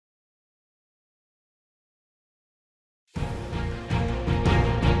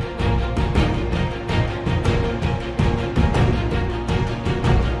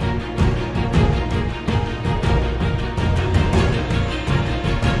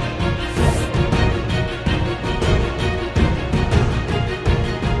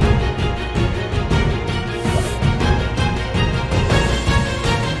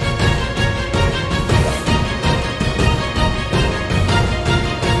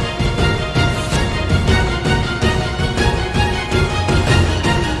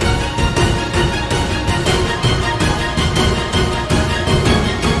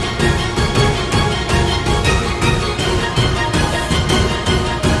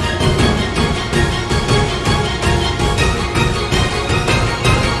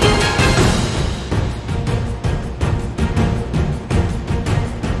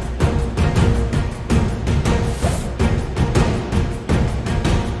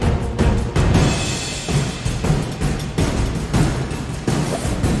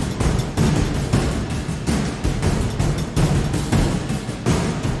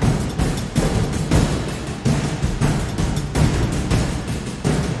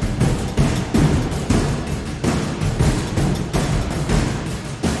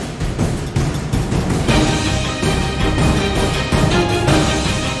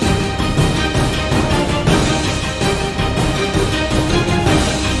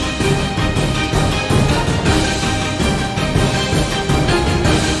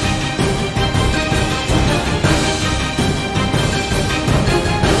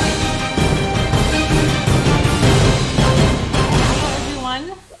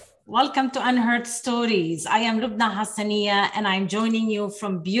Welcome to Unheard Stories. I am Lubna Hassaniya and I'm joining you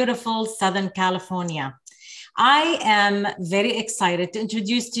from beautiful Southern California. I am very excited to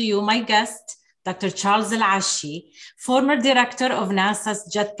introduce to you my guest, Dr. Charles Elachi, former director of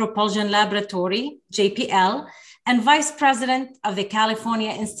NASA's Jet Propulsion Laboratory, JPL, and vice president of the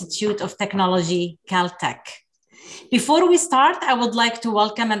California Institute of Technology, Caltech. Before we start, I would like to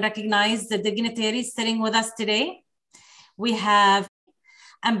welcome and recognize the dignitaries sitting with us today. We have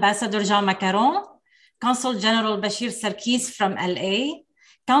Ambassador Jean Macaron, Consul General Bashir Sarkis from LA,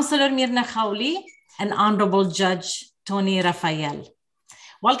 Councillor Mirna Khawli, and Honorable Judge Tony Raphael.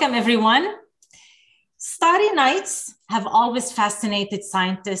 Welcome, everyone. Starry nights have always fascinated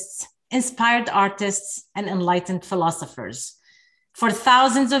scientists, inspired artists, and enlightened philosophers. For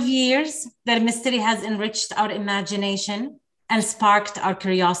thousands of years, their mystery has enriched our imagination and sparked our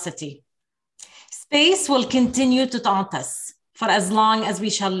curiosity. Space will continue to taunt us for as long as we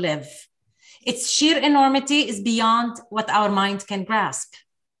shall live. Its sheer enormity is beyond what our mind can grasp.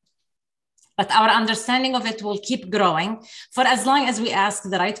 But our understanding of it will keep growing for as long as we ask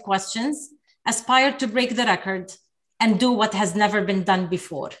the right questions, aspire to break the record, and do what has never been done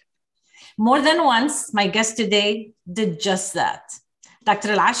before. More than once, my guest today did just that.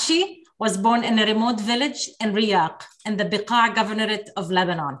 Dr. Elachi was born in a remote village in Riyadh, in the Beqa Governorate of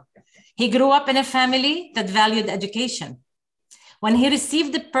Lebanon. He grew up in a family that valued education. When he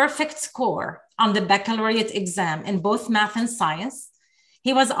received the perfect score on the baccalaureate exam in both math and science,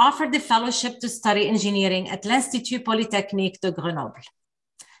 he was offered the fellowship to study engineering at l'Institut Polytechnique de Grenoble.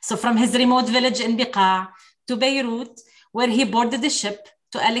 So from his remote village in Beqa to Beirut, where he boarded the ship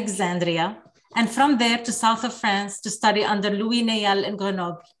to Alexandria, and from there to south of France to study under Louis Néel in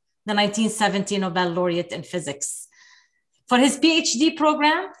Grenoble, the 1970 Nobel laureate in physics. For his PhD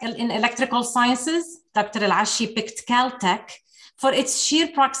program in electrical sciences, Dr. Elachi picked Caltech for its sheer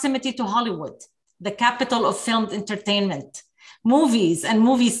proximity to Hollywood, the capital of filmed entertainment, movies and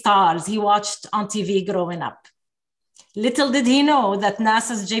movie stars he watched on TV growing up. Little did he know that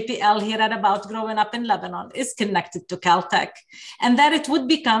NASA's JPL he read about growing up in Lebanon is connected to Caltech, and that it would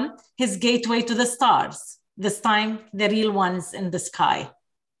become his gateway to the stars, this time the real ones in the sky.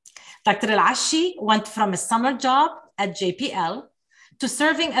 Dr. Elachi went from a summer job at JPL to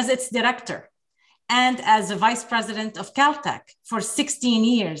serving as its director and as a vice president of Caltech for 16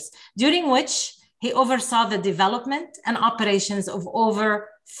 years, during which he oversaw the development and operations of over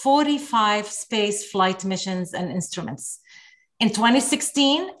 45 space flight missions and instruments. In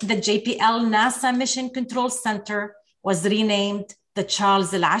 2016, the JPL NASA Mission Control Center was renamed the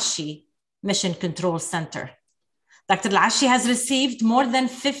Charles Elachi Mission Control Center. Dr. Elachi has received more than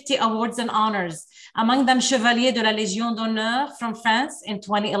 50 awards and honors, among them Chevalier de la Légion d'honneur from France in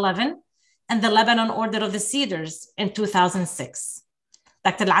 2011, and the Lebanon Order of the Cedars in 2006.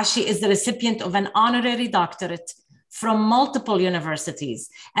 Dr. Elachi is the recipient of an honorary doctorate from multiple universities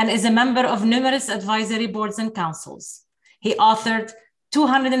and is a member of numerous advisory boards and councils. He authored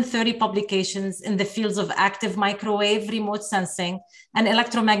 230 publications in the fields of active microwave, remote sensing, and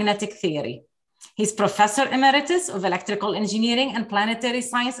electromagnetic theory. He's Professor Emeritus of Electrical Engineering and Planetary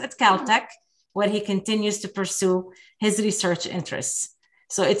Science at Caltech, where he continues to pursue his research interests.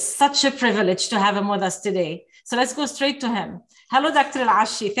 So it's such a privilege to have him with us today. So let's go straight to him. Hello, Dr.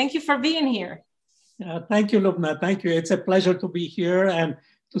 Elachi. Thank you for being here. Thank you, Lubna. Thank you. It's a pleasure to be here and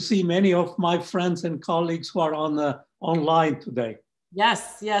to see many of my friends and colleagues who are online today.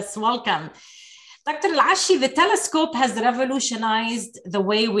 Yes, welcome. Dr. Elachi, the telescope has revolutionized the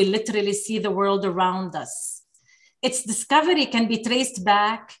way we literally see the world around us. Its discovery can be traced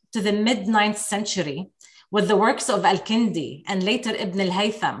back to the mid-9th century with the works of Al-Kindi and later Ibn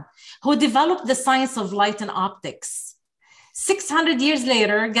al-Haytham, who developed the science of light and optics. 600 years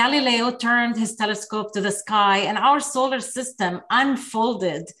later, Galileo turned his telescope to the sky and our solar system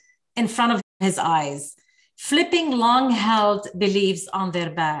unfolded in front of his eyes, flipping long-held beliefs on their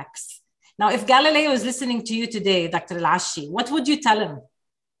backs. Now, if Galileo is listening to you today, Dr. Elachi, what would you tell him?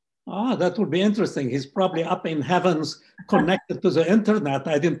 That would be interesting. He's probably up in heavens connected to the internet.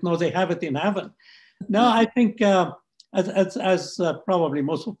 I didn't know they have it in heaven. No, I think as probably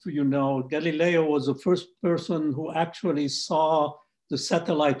most of you know, Galileo was the first person who actually saw the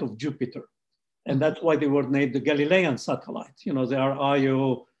satellite of Jupiter. And that's why they were named the Galilean satellites. You know, they are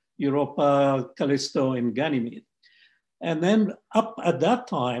Io, Europa, Callisto, and Ganymede. And then up at that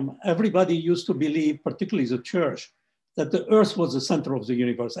time, everybody used to believe, particularly the church, that the Earth was the center of the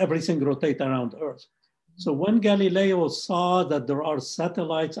universe. Everything rotated around Earth. So when Galileo saw that there are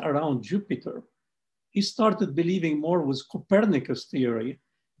satellites around Jupiter, he started believing more with Copernicus' theory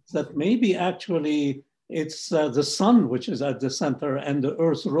that maybe actually it's the sun which is at the center and the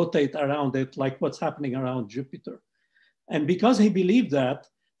earth rotate around it like what's happening around Jupiter. And because he believed that,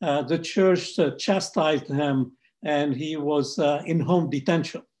 the church chastised him and he was in home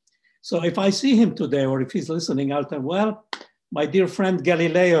detention. So if I see him today or if he's listening, I'll tell him, well, my dear friend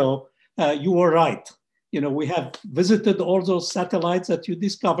Galileo, you were right. We have visited all those satellites that you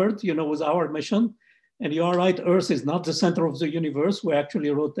discovered, with our mission. And you are right, Earth is not the center of the universe. We actually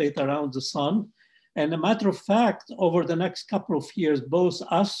rotate around the sun. And a matter of fact, over the next couple of years, both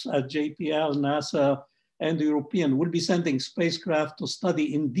us at JPL, NASA, and the European will be sending spacecraft to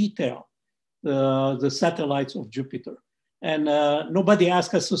study in detail the satellites of Jupiter. And nobody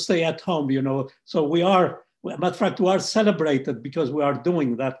asked us to stay at home, So we are, matter of fact, we are celebrated because we are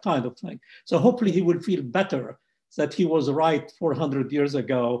doing that kind of thing. So hopefully he will feel better that he was right 400 years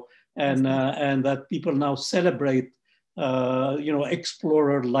ago, and that people now celebrate,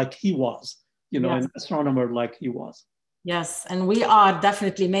 explorer like he was, an astronomer like he was. Yes, and we are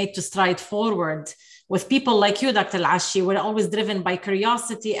definitely made to stride forward. With people like you, Dr. Elachi, we're always driven by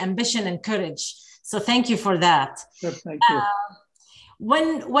curiosity, ambition, and courage. So thank you for that. Sure, thank you.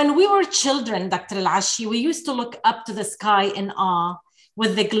 When we were children, Dr. Elachi, we used to look up to the sky in awe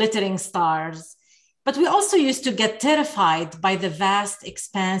with the glittering stars. But we also used to get terrified by the vast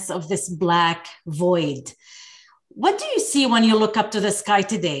expanse of this black void. What do you see when you look up to the sky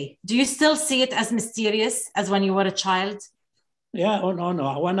today? Do you still see it as mysterious as when you were a child? Yeah, oh,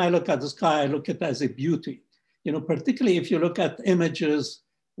 no. When I look at the sky, I look at it as a beauty. Particularly if you look at images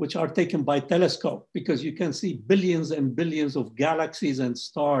which are taken by telescope, because you can see billions and billions of galaxies and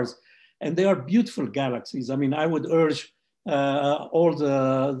stars, and they are beautiful galaxies. I mean, I would urge all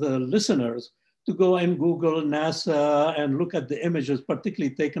the listeners to go and Google NASA and look at the images,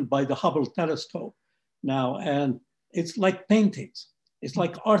 particularly taken by the Hubble telescope now. And it's like paintings. It's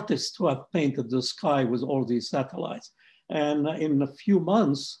like artists who have painted the sky with all these satellites. And in a few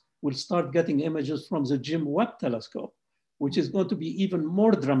months, we'll start getting images from the James Webb telescope, which is going to be even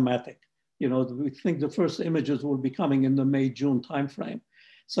more dramatic. We think the first images will be coming in the May-June timeframe.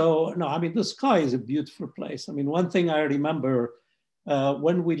 So no, I mean, the sky is a beautiful place. I mean, one thing I remember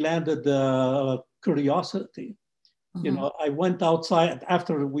when we landed the Curiosity, I went outside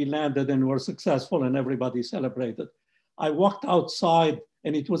after we landed and were successful and everybody celebrated. I walked outside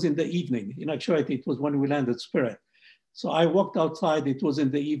and it was in the evening. In actuality, it was when we landed Spirit. So I walked outside, it was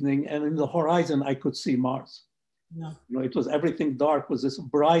in the evening, and in the horizon, I could see Mars. Yeah. It was everything dark, was this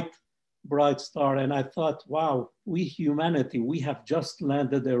bright, bright star. And I thought, wow, we humanity, we have just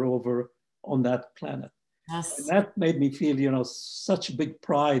landed a rover on that planet. Yes. And that made me feel, such big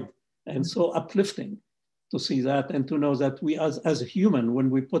pride and so uplifting to see that and to know that we as a human, when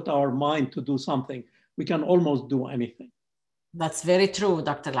we put our mind to do something, we can almost do anything. That's very true,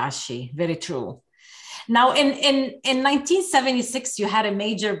 Dr. Elachi, very true. Now, in 1976, you had a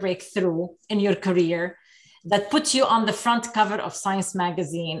major breakthrough in your career that put you on the front cover of Science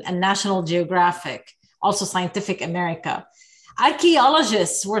magazine and National Geographic, also Scientific America.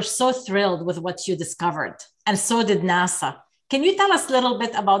 Archaeologists were so thrilled with what you discovered, and so did NASA. Can you tell us a little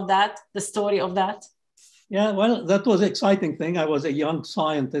bit about that, the story of that? Yeah, well, that was an exciting thing. I was a young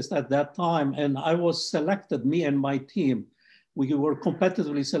scientist at that time, and I was selected, me and my team, we were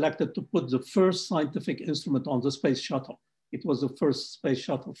competitively selected to put the first scientific instrument on the space shuttle. It was the first space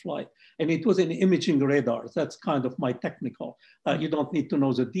shuttle flight. And it was an imaging radar. That's kind of my technical. You don't need to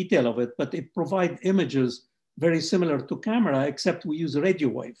know the detail of it, but it provides images very similar to camera, except we use radio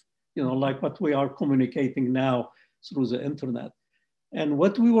wave, like what we are communicating now through the internet. And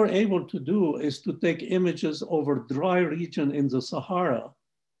what we were able to do is to take images over dry region in the Sahara,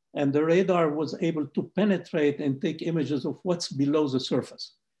 and the radar was able to penetrate and take images of what's below the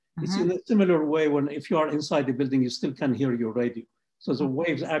surface. It's in a similar way when if you are inside the building, you still can hear your radio. So the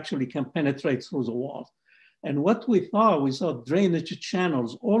waves actually can penetrate through the walls. And what we saw drainage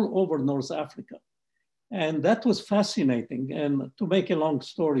channels all over North Africa. And that was fascinating. And to make a long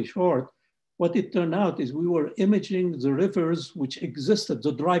story short, what it turned out is we were imaging the rivers which existed,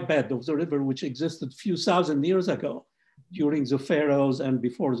 the dry bed of the river which existed a few thousand years ago during the pharaohs and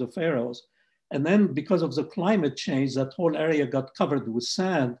before the pharaohs. And then because of the climate change, that whole area got covered with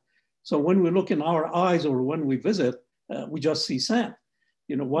sand. So when we look in our eyes or when we visit, we just see sand.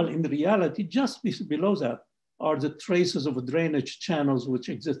 While in reality, just below that are the traces of drainage channels which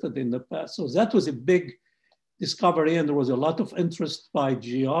existed in the past. So that was a big discovery, and there was a lot of interest by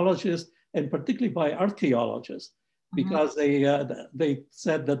geologists and particularly by archaeologists, because they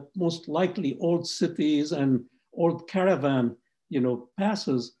said that most likely old cities and old caravan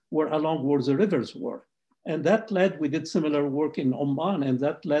passes were along where the rivers were. And that led, we did similar work in Oman, and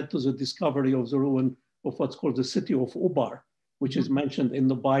that led to the discovery of the ruin of what's called the city of Ubar, which is mentioned in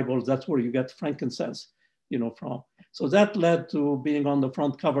the Bible. That's where you get frankincense, from. So that led to being on the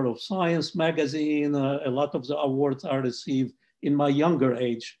front cover of Science magazine. A lot of the awards I received in my younger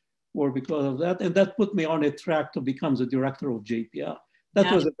age were because of that. And that put me on a track to become the director of JPL.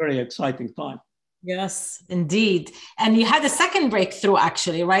 That was a very exciting time. Yes, indeed. And you had a second breakthrough,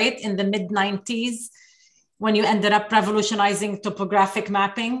 actually, right? In the mid-90s, when you ended up revolutionizing topographic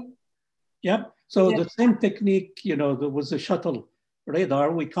mapping. Yep. So the same technique, there was a shuttle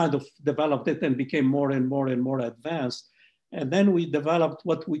radar. We kind of developed it and became more and more and more advanced. And then we developed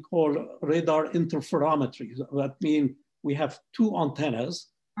what we call radar interferometry. That means we have two antennas,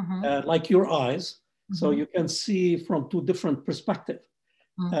 like your eyes. So you can see from two different perspectives.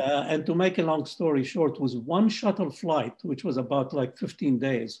 And to make a long story short, was one shuttle flight, which was about like 15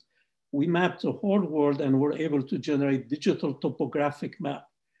 days. We mapped the whole world and were able to generate digital topographic map.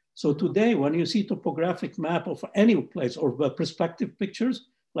 So today, when you see topographic map of any place or perspective pictures,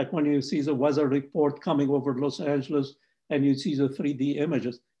 like when you see the weather report coming over Los Angeles and you see the 3D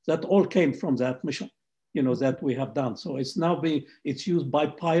images, that all came from that mission, that we have done. So it's now it's used by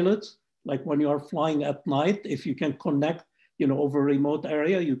pilots, like when you are flying at night, if you can connect, over a remote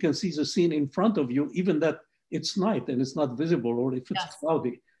area, you can see the scene in front of you, even that it's night and it's not visible, or if it's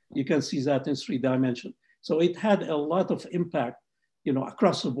cloudy, you can see that in 3 dimensions. So it had a lot of impact,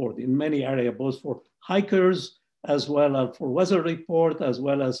 across the board in many areas, both for hikers, as well as for weather report, as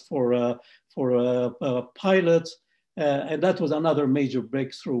well as for pilots. And that was another major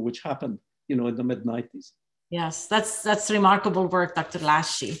breakthrough, which happened, in the mid-90s. Yes, that's remarkable work, Dr.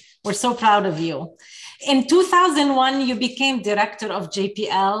 Elachi. We're so proud of you. In 2001, you became director of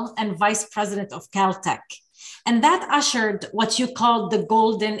JPL and vice president of Caltech. And that ushered what you called the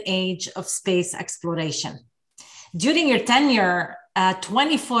golden age of space exploration. During your tenure,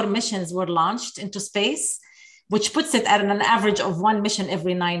 24 missions were launched into space, which puts it at an average of 1 mission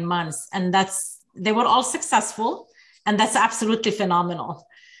every 9 months. And they were all successful, and that's absolutely phenomenal.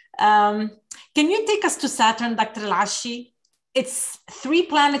 Can you take us to Saturn, Dr. Elachi? It's 3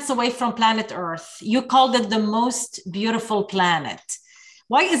 planets away from planet Earth. You called it the most beautiful planet.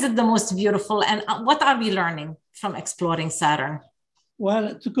 Why is it the most beautiful, and what are we learning from exploring Saturn?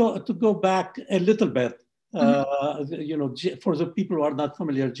 Well, to go back a little bit, for the people who are not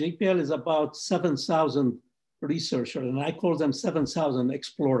familiar, JPL is about 7,000 researchers, and I call them 7,000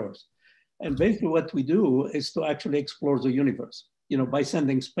 explorers. And basically what we do is to actually explore the universe, by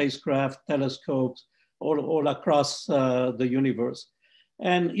sending spacecraft, telescopes, all across the universe.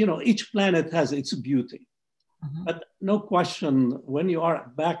 And, each planet has its beauty. But no question, when you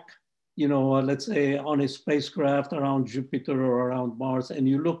are back, let's say on a spacecraft around Jupiter or around Mars, and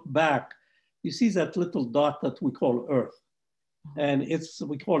you look back, you see that little dot that we call Earth. And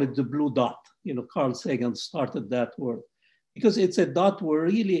we call it the blue dot. Carl Sagan started that word, because it's a dot where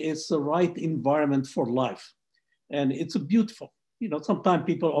really it's the right environment for life. And it's beautiful. Sometimes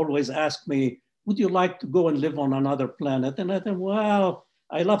people always ask me, would you like to go and live on another planet? And I think, well,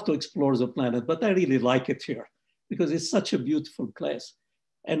 I love to explore the planet, but I really like it here because it's such a beautiful place.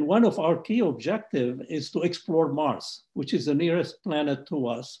 And one of our key objectives is to explore Mars, which is the nearest planet to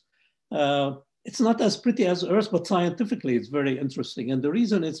us. It's not as pretty as Earth, but scientifically it's very interesting. And the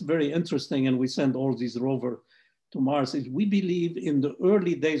reason it's very interesting, and we send all these rovers to Mars, is we believe in the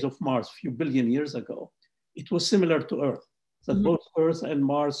early days of Mars, a few billion years ago, it was similar to Earth. That both Earth and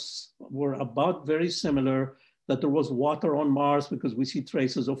Mars were about very similar, that there was water on Mars because we see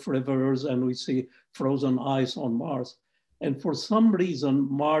traces of rivers and we see frozen ice on Mars. And for some reason,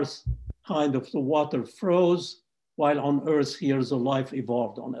 Mars kind of the water froze, while on Earth here, the life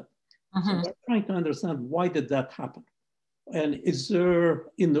evolved on it. So we're trying to understand why did that happen? And is there,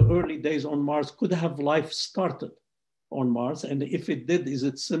 in the early days on Mars, could have life started on Mars? And if it did, is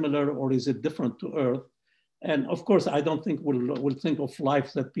it similar or is it different to Earth? And of course, I don't think we'll think of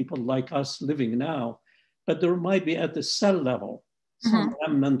life that people like us living now, but there might be at the cell level, some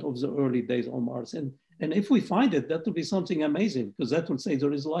remnant of the early days on Mars. And if we find it, that would be something amazing, because that would say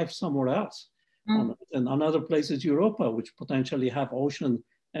there is life somewhere else. On it. And another place is Europa, which potentially have ocean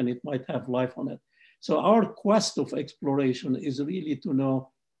and it might have life on it. So our quest of exploration is really to know,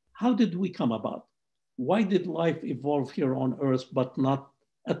 how did we come about? Why did life evolve here on Earth, but not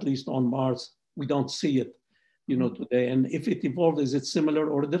at least on Mars? We don't see it, today. And if it evolved, is it similar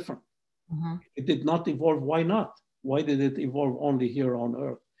or different? If it did not evolve, why not? Why did it evolve only here on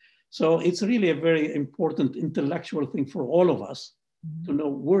Earth? So it's really a very important intellectual thing for all of us to know,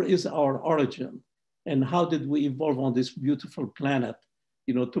 where is our origin and how did we evolve on this beautiful planet,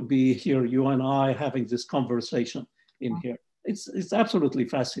 to be here, you and I having this conversation in here. It's absolutely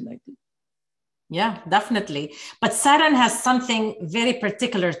fascinating. Yeah, definitely. But Saturn has something very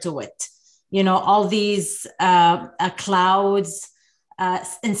particular to it. You know, all these clouds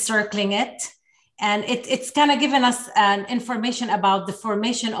encircling it. And it's kind of given us an information about the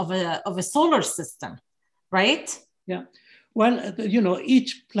formation of a solar system, right? Yeah. Well, you know,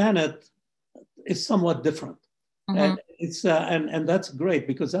 each planet is somewhat different. And it's and that's great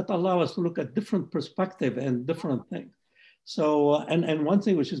because that allows us to look at different perspective and different things. So and one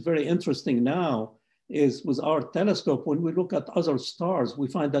thing which is very interesting now is with our telescope, when we look at other stars, we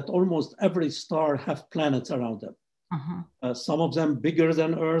find that almost every star have planets around them. Some of them bigger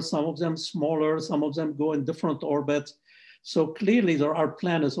than Earth, some of them smaller, some of them go in different orbits. So clearly there are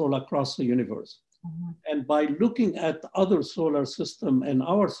planets all across the universe. And by looking at other solar system and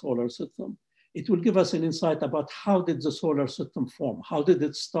our solar system, it will give us an insight about how did the solar system form? How did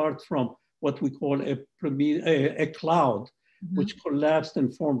it start from what we call a cloud, which collapsed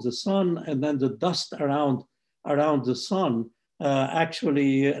and formed the sun, and then the dust around the sun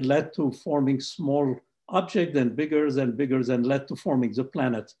actually led to forming small objects and bigger and led to forming the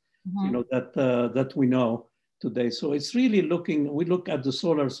planet, you know, that we know today. So it's really we look at the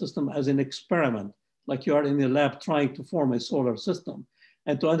solar system as an experiment, like you are in the lab trying to form a solar system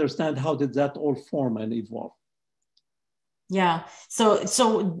and to understand how did that all form and evolve. Yeah,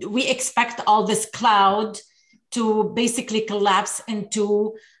 so we expect all this cloud to basically collapse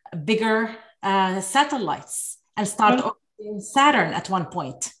into bigger satellites and start orbiting Saturn at one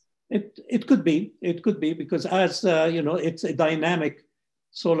point. It could be because as you know, it's a dynamic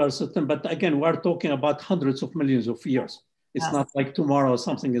solar system, but again, we're talking about hundreds of millions of years. It's not like tomorrow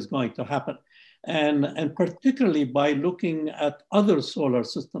something is going to happen. And particularly by looking at other solar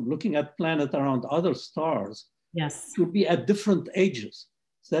systems, looking at planets around other stars, it will be at different ages.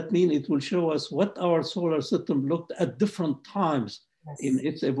 So that means it will show us what our solar system looked at different times in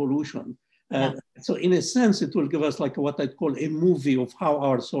its evolution. So in a sense, it will give us like what I'd call a movie of how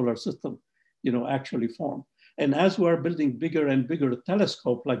our solar system, you know, actually formed. And as we're building bigger and bigger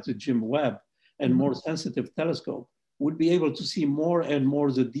telescope like the James Webb and more sensitive telescope, we'll be able to see more and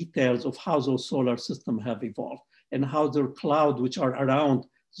more the details of how those solar systems have evolved and how their clouds, which are around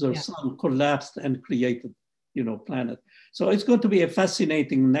the sun, collapsed and created, you know, planet. So it's going to be a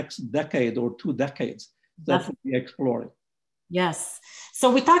fascinating next decade or 2 decades that we'll be exploring. Yes.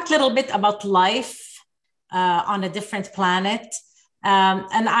 So we talked a little bit about life on a different planet.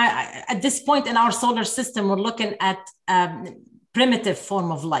 And at this point in our solar system, we're looking at primitive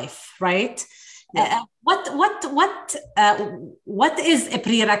form of life, right? Yeah. What is a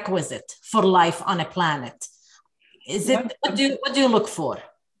prerequisite for life on a planet? Is it what do you look for?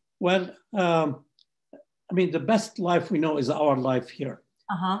 Well, I mean, the best life we know is our life here.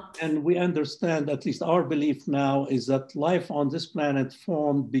 And we understand, at least our belief now, is that life on this planet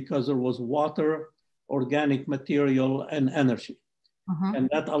formed because there was water, organic material, and energy. And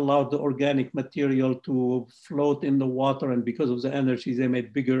that allowed the organic material to float in the water. And because of the energy, they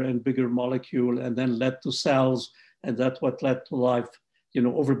made bigger and bigger molecule and then led to cells. And that's what led to life, you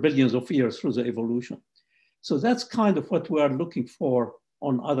know, over billions of years through the evolution. So that's kind of what we are looking for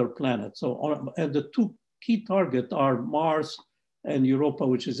on other planets. So and the 2 key targets are Mars and Europa,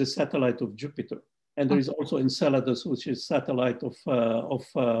 which is a satellite of Jupiter. And there is also Enceladus, which is satellite of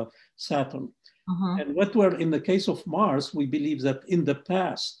Saturn. And what we're, in the case of Mars, we believe that in the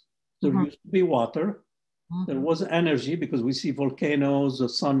past, there used to be water, there was energy because we see volcanoes, the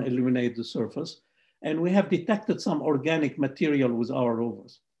sun illuminate the surface, and we have detected some organic material with our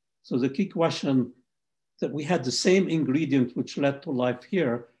rovers. So the key question that we had the same ingredient which led to life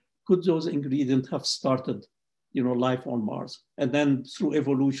here, could those ingredients have started, you know, life on Mars? And then through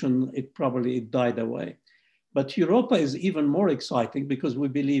evolution, it died away. But Europa is even more exciting because we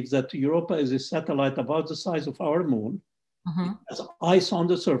believe that Europa is a satellite about the size of our moon. It has ice on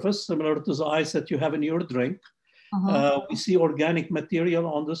the surface, similar to the ice that you have in your drink. We see organic material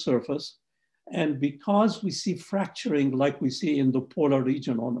on the surface. And because we see fracturing like we see in the polar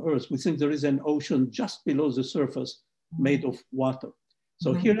region on Earth, we think there is an ocean just below the surface made of water.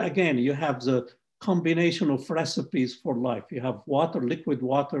 So here again, you have the combination of recipes for life. You have water, liquid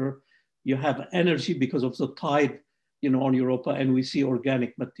water, you have energy because of the tide, you know, on Europa, and we see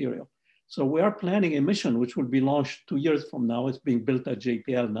organic material. So we are planning a mission which will be launched 2 years from now. It's being built at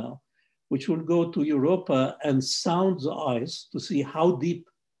JPL now, which will go to Europa and sound the ice to see how deep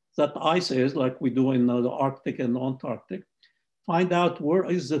that ice is, like we do in the Arctic and Antarctic, find out where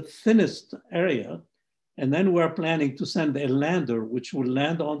is the thinnest area. And then we're planning to send a lander, which will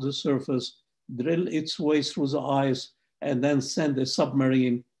land on the surface, drill its way through the ice, and then send a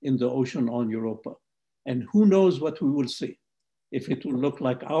submarine in the ocean on Europa. And who knows what we will see. if it will look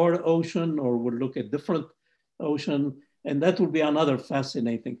like our ocean or will look a different ocean. And that will be another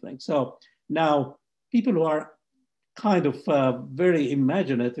fascinating thing. So now people who are kind of very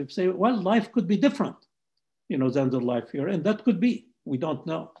imaginative say, well, life could be different, than the life here. And that could be, we don't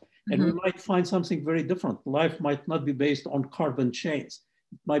know. And we might find something very different. Life might not be based on carbon chains.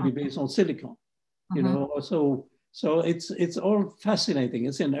 It might be based on silicon, So it's all fascinating.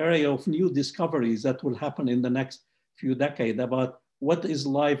 It's an area of new discoveries that will happen in the next few decades about what is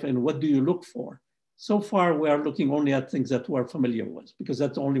life and what do you look for. So far, we are looking only at things that we're familiar with because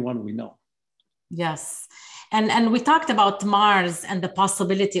that's the only one we know. Yes. And we talked about Mars and the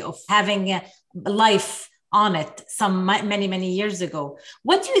possibility of having life on it many years ago.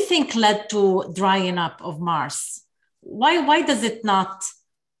 What do you think led to drying up of Mars? Why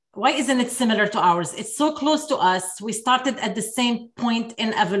isn't it similar to ours? It's so close to us. We started at the same point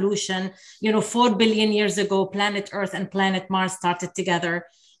in evolution. 4 billion years ago, planet Earth and planet Mars started together.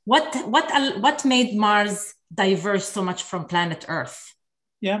 What made Mars diverse so much from planet Earth?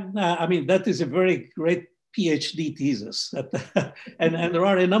 Yeah, that is a very great PhD thesis. and there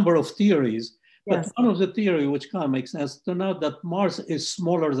are a number of theories. But yes, one of the theory which kind of makes sense to know that Mars is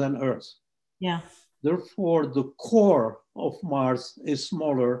smaller than Earth. Yeah. Therefore, the core of Mars is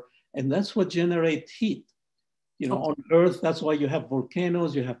smaller, and that's what generates heat. On Earth, that's why you have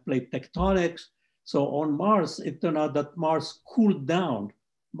volcanoes, you have plate tectonics. So on Mars, it turned out that Mars cooled down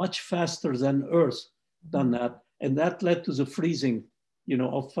much faster than Earth done that, and that led to the freezing,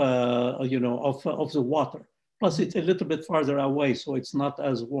 of the water. Plus, it's a little bit farther away, so it's not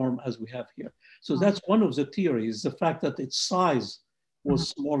as warm as we have here. So that's one of the theories. The fact that its size was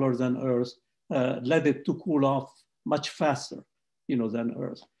smaller than Earth led it to cool off much faster, than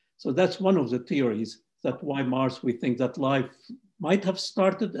Earth. So that's one of the theories that why Mars, we think that life might have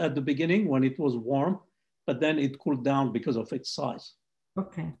started at the beginning when it was warm, but then it cooled down because of its size.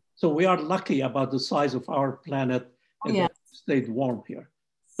 Okay. So we are lucky about the size of our planet and that it stayed warm here.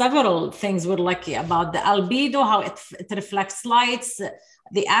 Several things we're lucky about: the albedo, how it reflects lights,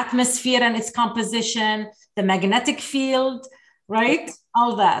 the atmosphere and its composition, the magnetic field, right?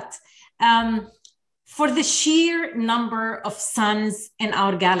 All that. For the sheer number of suns in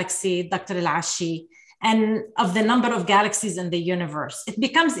our galaxy, Dr. Elachi, and of the number of galaxies in the universe, it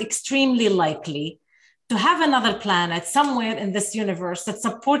becomes extremely likely to have another planet somewhere in this universe that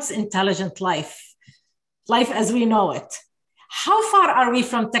supports intelligent life as we know it. How far are we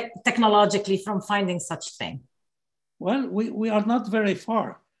from technologically from finding such thing? Well, we are not very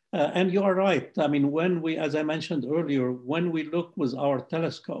far. And you are right. When we, as I mentioned earlier, when we look with our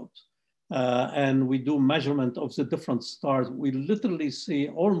telescopes and we do measurement of the different stars, we literally see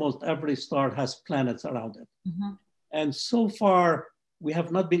almost every star has planets around it. And so far, we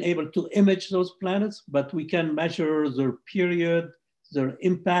have not been able to image those planets, but we can measure their period, their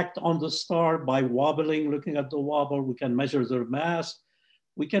impact on the star by wobbling, looking at the wobble. We can measure their mass.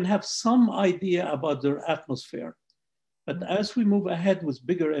 We can have some idea about their atmosphere. But as we move ahead with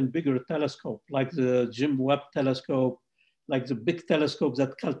bigger and bigger telescope, like the James Webb telescope, like the big telescopes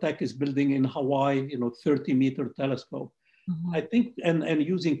that Caltech is building in Hawaii, 30-meter telescope, I think, and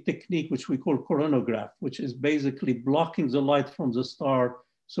using technique which we call coronagraph, which is basically blocking the light from the star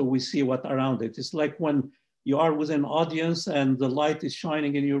so we see what around it. It's like when you are with an audience and the light is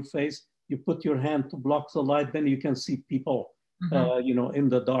shining in your face, you put your hand to block the light, then you can see people, in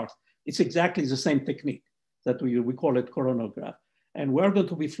the dark. It's exactly the same technique that we call it coronagraph. And we're going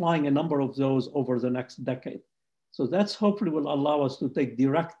to be flying a number of those over the next decade. So that's hopefully will allow us to take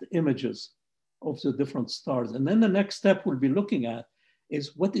direct images of the different stars. And then the next step we'll be looking at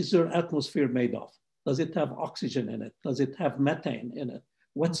is what is their atmosphere made of? Does it have oxygen in it? Does it have methane in it?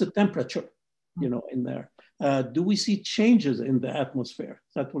 What's the temperature, in there? Do we see changes in the atmosphere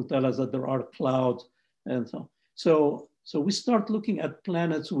that will tell us that there are clouds and so on? So we start looking at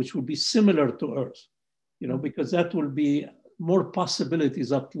planets which will be similar to Earth, because that will be more possibilities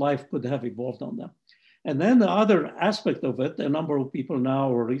that life could have evolved on them. And then the other aspect of it, a number of people now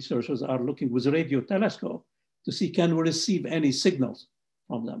or researchers are looking with a radio telescope to see can we receive any signals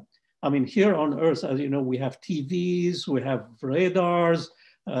from them. Here on Earth, as you know, we have TVs, we have radars,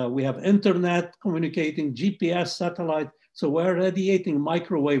 we have internet communicating, GPS, satellite. So we're radiating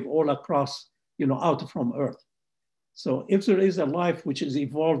microwave all across, out from Earth. So if there is a life which is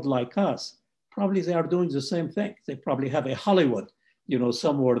evolved like us, probably they are doing the same thing. They probably have a Hollywood,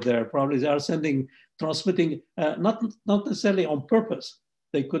 somewhere there. Probably they are transmitting, not necessarily on purpose.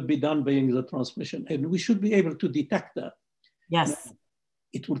 They could be done being the transmission. And we should be able to detect that. Yes.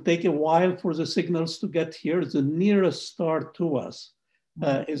 It will take a while for the signals to get here. The nearest star to us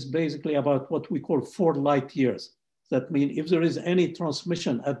is basically about what we call 4 light years. That means if there is any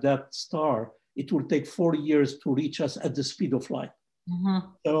transmission at that star, it will take 4 years to reach us at the speed of light.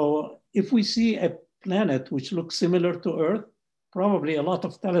 So if we see a planet which looks similar to Earth, probably a lot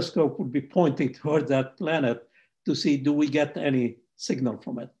of telescope would be pointing toward that planet to see, do we get any signal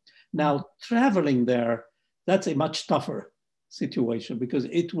from it? Now, traveling there, that's a much tougher situation because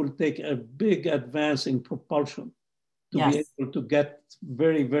it will take a big advance in propulsion to be able to get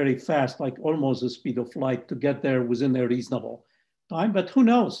very, very fast, like almost the speed of light, to get there within a reasonable time. But who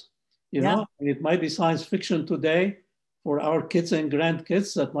knows? You know, it might be science fiction today. For our kids and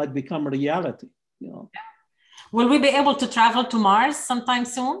grandkids, that might become reality. You know. Will we be able to travel to Mars sometime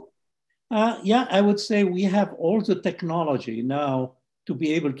soon? Yeah, I would say we have all the technology now to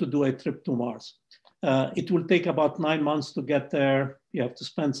be able to do a trip to Mars. It will take about 9 months to get there. You have to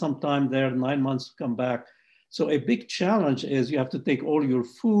spend some time there, 9 months to come back. So a big challenge is you have to take all your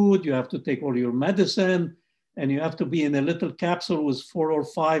food, you have to take all your medicine, and you have to be in a little capsule with 4 or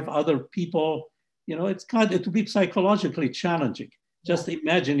 5 other people. You know, it will be psychologically challenging. Just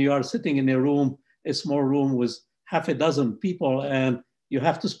imagine you are sitting in a room, a small room with half a dozen people, and you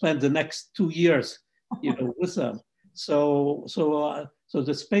have to spend the next 2 years, you know, with them. So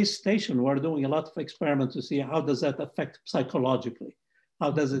the space station, we're doing a lot of experiments to see how does that affect psychologically?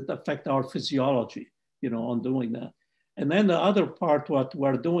 How does it affect our physiology, you know, on doing that? And then the other part, what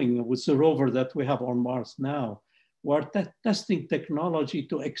we're doing with the rover that we have on Mars now, we're testing technology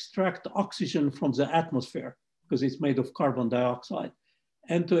to extract oxygen from the atmosphere because it's made of carbon dioxide,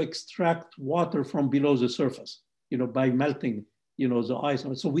 and to extract water from below the surface, you know, by melting, you know, the ice.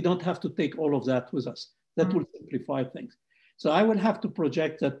 So we don't have to take all of that with us. That will simplify things. So I would have to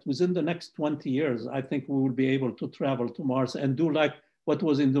project that within the next 20 years, I think we will be able to travel to Mars and do like what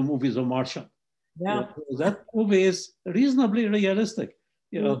was in the movie The Martian. Yeah. You know, that movie is reasonably realistic.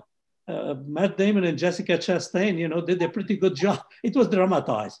 You know, Matt Damon and Jessica Chastain, you know, did a pretty good job. It was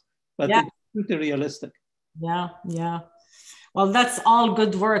dramatized, but it's pretty realistic. Yeah, yeah. Well, that's all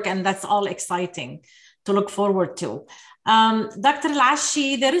good work, and that's all exciting to look forward to. Dr.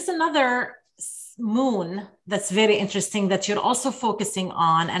 Elachi, there is another moon that's very interesting that you're also focusing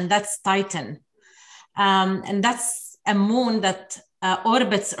on, and that's Titan. And that's a moon that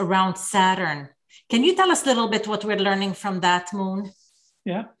orbits around Saturn. Can you tell us a little bit what we're learning from that moon?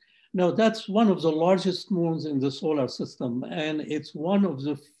 Yeah, no, that's one of the largest moons in the solar system. And it's one of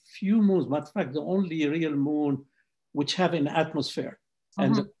the few moons, matter of fact, the only real moon which have an atmosphere.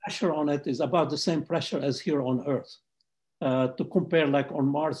 And the pressure on it is about the same pressure as here on Earth. To compare, like on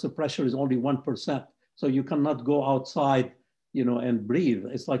Mars, the pressure is only 1%. So you cannot go outside, you know, and breathe.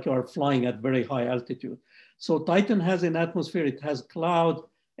 It's like you are flying at very high altitude. So Titan has an atmosphere, it has cloud,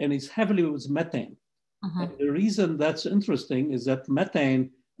 and it's heavily with methane. And the reason that's interesting is that methane,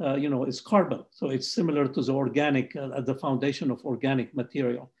 you know, is carbon. So it's similar to the organic, at the foundation of organic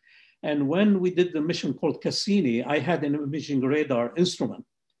material. And when we did the mission called Cassini, I had an imaging radar instrument,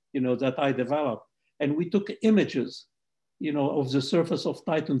 you know, that I developed. And we took images, you know, of the surface of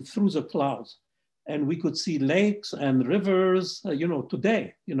Titan through the clouds. And we could see lakes and rivers, you know,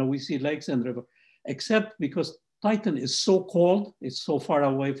 today, you know, we see lakes and rivers, except because Titan is so cold, it's so far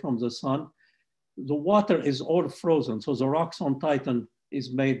away from the sun, the water is all frozen. So the rocks on Titan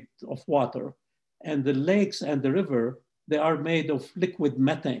is made of water. And the lakes and the river, they are made of liquid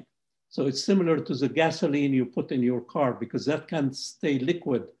methane. So it's similar to the gasoline you put in your car because that can stay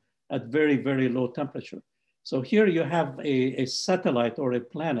liquid at very, very low temperature. So here you have a satellite or a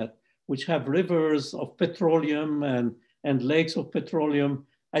planet which have rivers of petroleum and lakes of petroleum.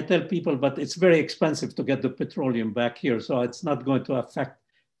 I tell people, but it's very expensive to get the petroleum back here. So it's not going to affect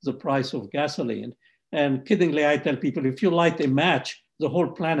the price of gasoline. And kiddingly, I tell people, if you light a match, the whole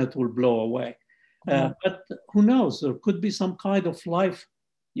planet will blow away. But who knows? There could be some kind of life,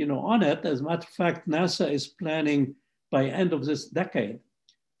 you know, on it. As a matter of fact, NASA is planning by end of this decade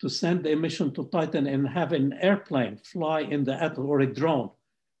to send a mission to Titan and have an airplane fly in the atmosphere, or a drone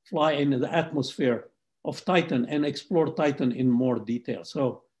fly in the atmosphere of Titan and explore Titan in more detail.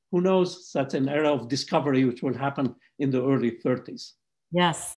 So who knows? That's an era of discovery which will happen in the early 30s.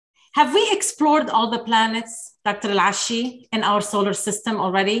 Yes. Have we explored all the planets, Dr. Elachi, in our solar system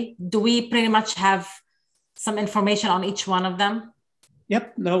already? Do we pretty much have some information on each one of them?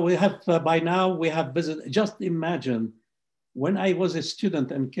 Yep. No, we have, by now we have visited. Just imagine when I was a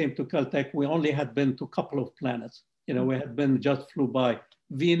student and came to Caltech, we only had been to a couple of planets. You know, we had been just flew by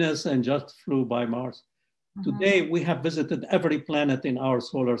Venus and just flew by Mars. Today, we have visited every planet in our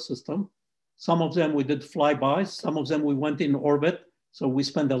solar system. Some of them we did flybys, some of them we went in orbit. So we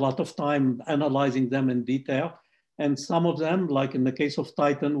spend a lot of time analyzing them in detail. And some of them, like in the case of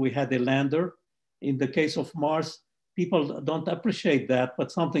Titan, we had a lander. In the case of Mars, people don't appreciate that,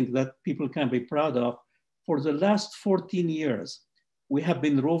 but something that people can be proud of. For the last 14 years, we have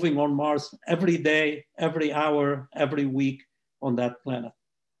been roving on Mars every day, every hour, every week on that planet,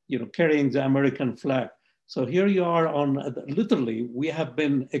 carrying the American flag. So here you are literally, we have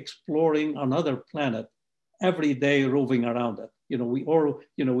been exploring another planet every day, roving around it.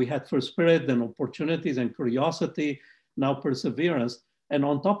 We had first Spirit, then Opportunities and Curiosity, now Perseverance. And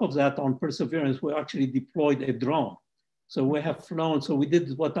on top of that, on Perseverance, we actually deployed a drone. So we have flown, so we did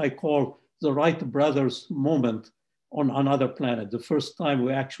what I call the Wright brothers moment on another planet, the first time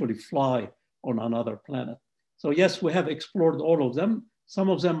we actually fly on another planet. So yes, we have explored all of them, some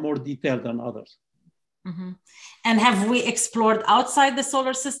of them more detailed than others. Mm-hmm. And have we explored outside the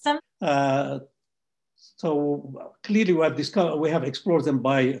solar system? So clearly we have explored them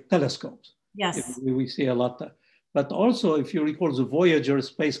by telescopes. Yes. We see a lot. But also, if you recall the Voyager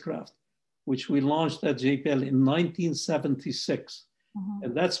spacecraft, which we launched at JPL in 1976. Mm-hmm.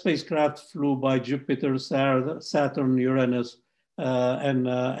 And that spacecraft flew by Jupiter, Saturn, Uranus,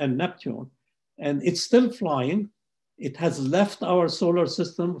 and Neptune. And it's still flying. It has left our solar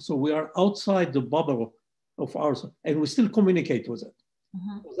system, so we are outside the bubble of ours, and we still communicate with it.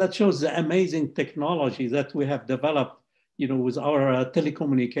 Mm-hmm. That shows the amazing technology that we have developed, with our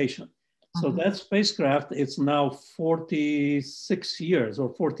telecommunication. So mm-hmm. that spacecraft, it's now 46 years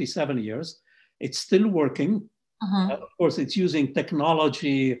or 47 years. It's still working. Mm-hmm. Of course, it's using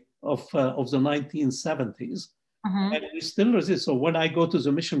technology of the 1970s, mm-hmm. and we still resist. So when I go to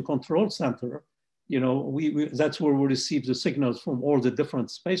the Mission Control Center, that's where we receive the signals from all the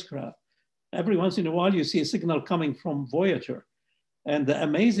different spacecraft. Every once in a while, you see a signal coming from Voyager. And the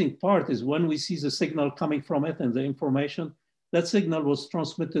amazing part is when we see the signal coming from it and the information, that signal was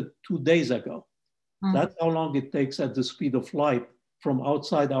transmitted 2 days ago. Mm-hmm. That's how long it takes at the speed of light from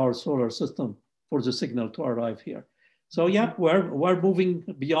outside our solar system for the signal to arrive here. So yeah, we're moving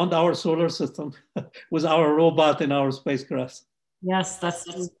beyond our solar system with our robot and our spacecraft. Yes, that's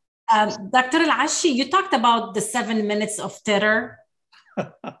Dr. Elachi, you talked about the 7 minutes of terror.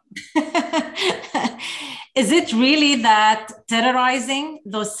 Is it really that terrorizing,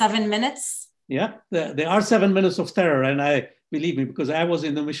 those 7 minutes? Yeah, there are 7 minutes of terror. And believe me, because I was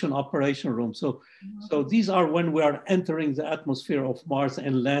in the mission operation room. So these are when we are entering the atmosphere of Mars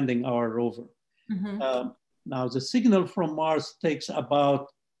and landing our rover. Mm-hmm. Now, the signal from Mars takes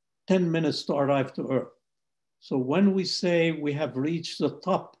about 10 minutes to arrive to Earth. So when we say we have reached the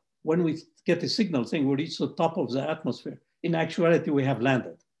top, when we get a signal saying we reached the top of the atmosphere, in actuality, we have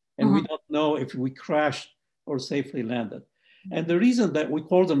landed. And mm-hmm. we don't know if we crashed or safely landed. And the reason that we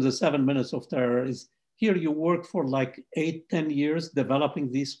call them the 7 minutes of terror is here you work for like 8-10 years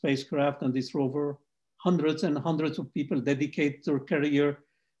developing these spacecraft and this rover. Hundreds and hundreds of people dedicate their career,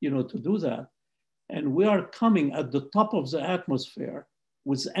 to do that. And we are coming at the top of the atmosphere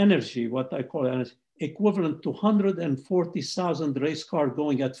with energy, what I call energy, equivalent to 140,000 race cars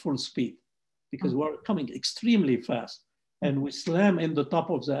going at full speed, because we're coming extremely fast. And we slam in the top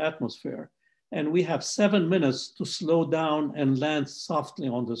of the atmosphere. And we have 7 minutes to slow down and land softly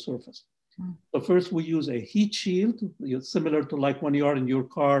on the surface. So first we use a heat shield, similar to like when you are in your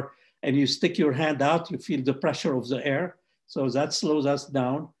car and you stick your hand out, you feel the pressure of the air. So that slows us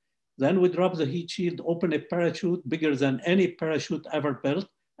down. Then we drop the heat shield, open a parachute bigger than any parachute ever built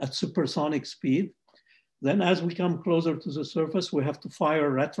at supersonic speed. Then as we come closer to the surface, we have to fire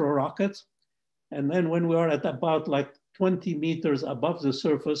retro rockets. And then when we are at about like 20 meters above the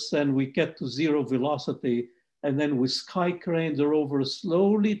surface, then we get to zero velocity. And then we sky crane the rover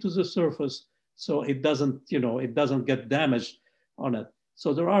slowly to the surface so it doesn't get damaged on it.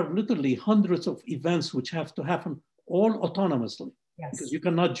 So there are literally hundreds of events which have to happen all autonomously. Yes. Because you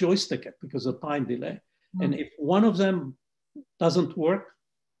cannot joystick it because of time delay. Mm. And if one of them doesn't work,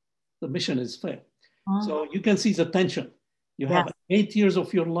 the mission is failed. Mm. So you can see the tension. You have 8 years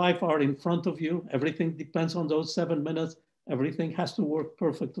of your life are in front of you. Everything depends on those 7 minutes. Everything has to work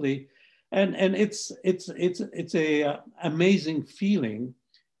perfectly. And it's a amazing feeling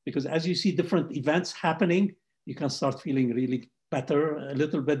because as you see different events happening, you can start feeling really better, a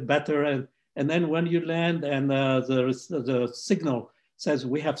little bit better. And then when you land and the signal says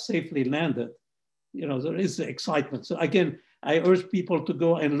we have safely landed, there is the excitement. So again, I urge people to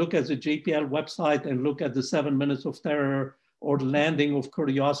go and look at the JPL website and look at the 7 minutes of terror or the landing of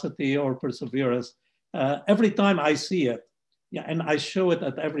Curiosity or Perseverance. Every time I see it, and I show it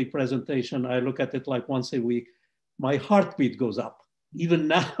at every presentation, I look at it like once a week, my heartbeat goes up, even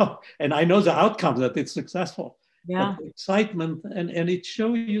now. And I know the outcome that it's successful. Yeah. But the excitement, and it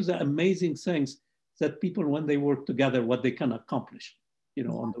shows you the amazing things that people, when they work together, what they can accomplish,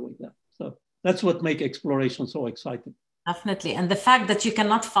 on doing that. So that's what makes exploration so exciting. Definitely. And the fact that you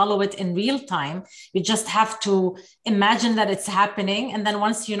cannot follow it in real time, you just have to imagine that it's happening. And then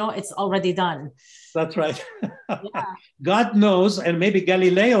once you know, it's already done. That's right. Yeah. God knows, and maybe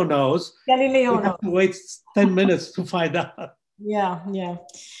Galileo knows. Galileo We have to wait 10 minutes to find out. Yeah, yeah.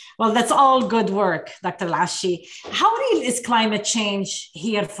 Well, that's all good work, Dr. Elachi. How real is climate change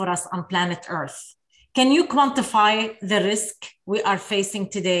here for us on planet Earth? Can you quantify the risk we are facing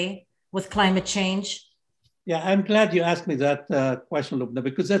today with climate change? Yeah, I'm glad you asked me that question, Lubna,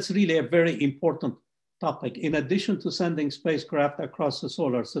 because that's really a very important topic. In addition to sending spacecraft across the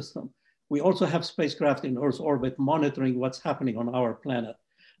solar system, we also have spacecraft in Earth's orbit monitoring what's happening on our planet.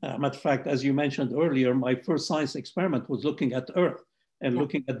 Matter of fact, as you mentioned earlier, my first science experiment was looking at Earth and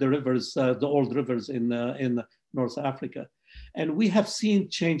looking at the rivers, the old rivers in North Africa. And we have seen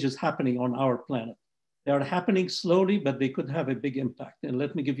changes happening on our planet. They are happening slowly, but they could have a big impact. And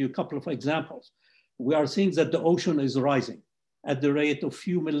let me give you a couple of examples. We are seeing that the ocean is rising at the rate of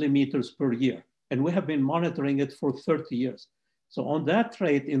few millimeters per year. And we have been monitoring it for 30 years. So on that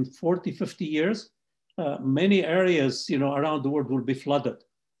rate, in 40, 50 years, many areas around the world will be flooded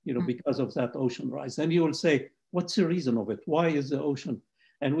because of that ocean rise. And you will say, what's the reason of it? Why is the ocean?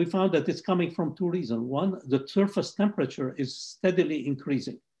 And we found that it's coming from two reasons. One, the surface temperature is steadily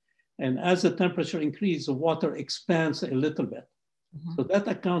increasing. And as the temperature increases, the water expands a little bit. So that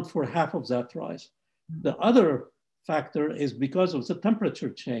accounts for half of that rise. The other factor is because of the temperature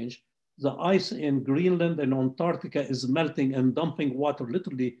change, the ice in Greenland and Antarctica is melting and dumping water,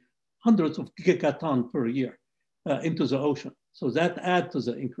 literally hundreds of gigatons per year into the ocean. So that adds to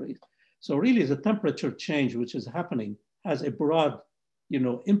the increase. So really the temperature change, which is happening, has a broad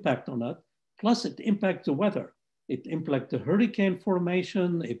impact on it. Plus it impacts the weather. It impacts the hurricane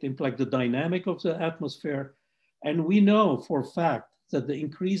formation. It impacts the dynamic of the atmosphere. And we know for a fact that the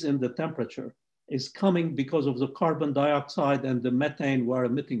increase in the temperature is coming because of the carbon dioxide and the methane we're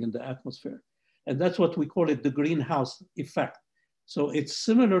emitting in the atmosphere. And that's what we call it, the greenhouse effect. So it's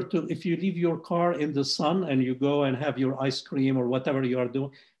similar to if you leave your car in the sun and you go and have your ice cream or whatever you are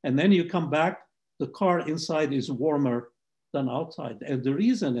doing, and then you come back, the car inside is warmer than outside. And the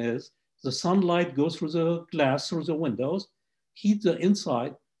reason is the sunlight goes through the glass, through the windows, heats the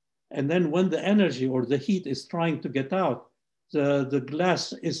inside, and then when the energy or the heat is trying to get out, the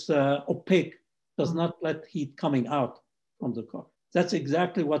glass is opaque, does not let heat coming out from the car. That's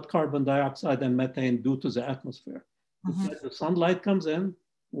exactly what carbon dioxide and methane do to the atmosphere. The sunlight comes in,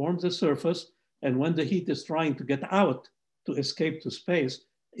 warms the surface, and when the heat is trying to get out to escape to space,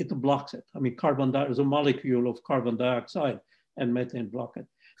 it blocks it. I mean, there's a molecule of carbon dioxide and methane block it.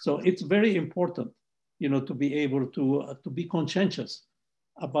 So it's very important, to be able to be conscientious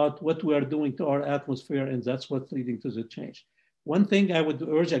about what we are doing to our atmosphere, and that's what's leading to the change. One thing I would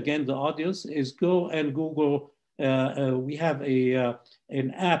urge, again, the audience is go and Google. We have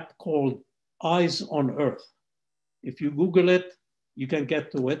an app called Eyes on Earth. If you Google it, you can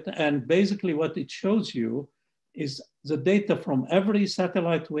get to it. And basically what it shows you is the data from every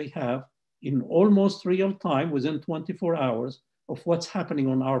satellite we have in almost real time, within 24 hours, of what's happening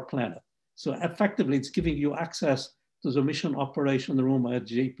on our planet. So effectively, it's giving you access to the mission operation room at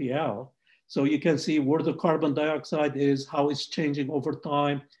JPL. So you can see where the carbon dioxide is, how it's changing over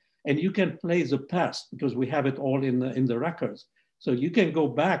time. And you can play the past because we have it all in the records. So you can go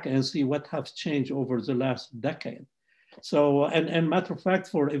back and see what has changed over the last decade. So, and matter of fact,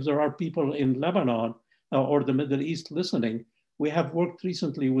 if there are people in Lebanon or the Middle East listening, we have worked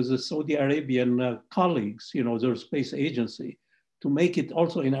recently with the Saudi Arabian colleagues, their space agency, to make it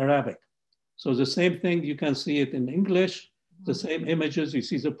also in Arabic. So the same thing, you can see it in English, the same images, you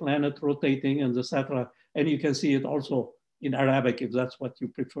see the planet rotating and the satellite, and you can see it also in Arabic if that's what you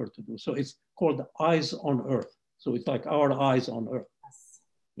prefer to do. So it's called Eyes on Earth. So it's like our eyes on Earth.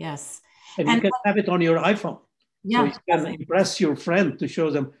 Yes. And you can have it on your iPhone. Yeah. So you can impress your friend to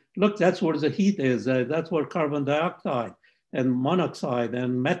show them, look, that's where the heat is. That's where carbon dioxide and monoxide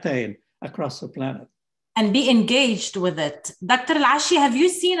and methane across the planet. And be engaged with it. Dr. Elachi, have you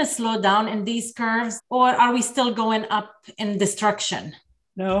seen a slowdown in these curves, or are we still going up in destruction?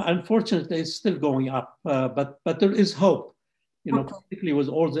 No, unfortunately, it's still going up, but there is hope. Particularly with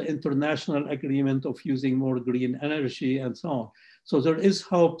all the international agreement of using more green energy and so on. So there is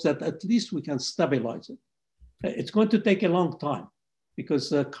hope that at least we can stabilize it. It's going to take a long time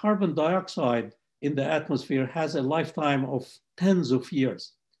because carbon dioxide in the atmosphere has a lifetime of tens of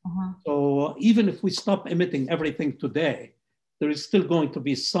years. So even if we stop emitting everything today, there is still going to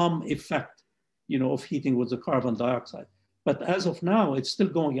be some effect, of heating with the carbon dioxide. But as of now, it's still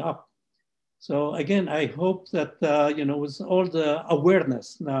going up. So again, I hope that, with all the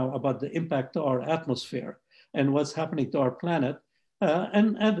awareness now about the impact to our atmosphere and what's happening to our planet,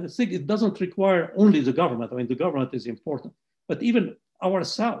 and I think it doesn't require only the government. I mean, the government is important, but even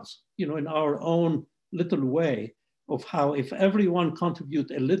ourselves, in our own little way of how if everyone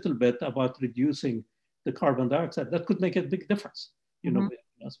contribute a little bit about reducing the carbon dioxide, that could make a big difference,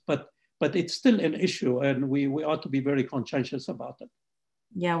 but it's still an issue, and we ought to be very conscientious about it.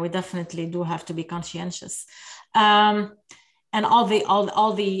 Yeah, we definitely do have to be conscientious. And all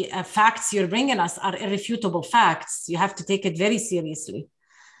the facts you're bringing us are irrefutable facts. You have to take it very seriously.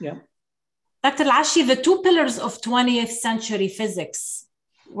 Yeah. Dr. Elachi, the two pillars of 20th century physics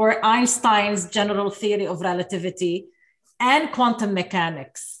were Einstein's general theory of relativity and quantum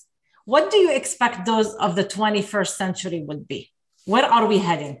mechanics. What do you expect those of the 21st century would be? Where are we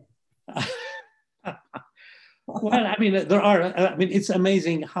heading? Well, I mean, it's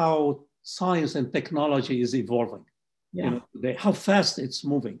amazing how science and technology is evolving. Yeah. How fast it's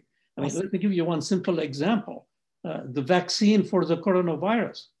moving. I mean, let me give you one simple example. The vaccine for the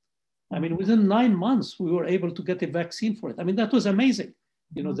coronavirus. I mean, within 9 months, we were able to get a vaccine for it. I mean, that was amazing,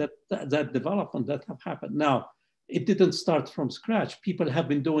 that development that have happened. Now, it didn't start from scratch. People have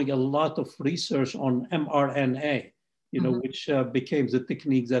been doing a lot of research on mRNA, which became the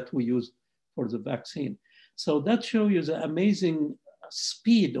technique that we use for the vaccine. So that shows you the amazing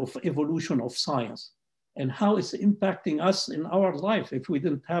speed of evolution of science and how it's impacting us in our life. If we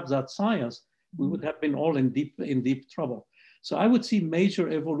didn't have that science, we would have been all in deep trouble. So I would see major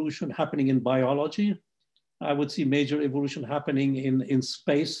evolution happening in biology. I would see major evolution happening in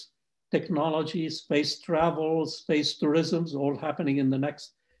space technology, space travel, space tourism, all happening in the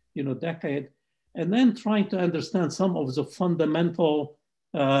next decade. And then trying to understand some of the fundamental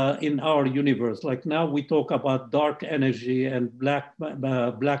in our universe. Like now we talk about dark energy and black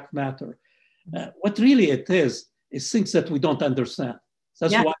matter. What really it is things that we don't understand.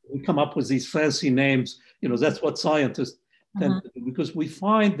 That's why we come up with these fancy names. That's what scientists tend to do, because we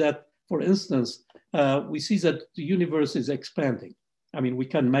find that, for instance, we see that the universe is expanding. I mean, we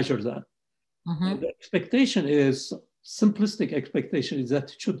can measure that. The expectation is, simplistic expectation is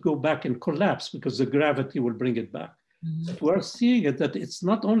that it should go back and collapse because the gravity will bring it back. But we're seeing it that it's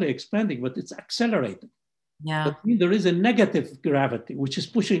not only expanding, but it's accelerating. Yeah. That means there is a negative gravity, which is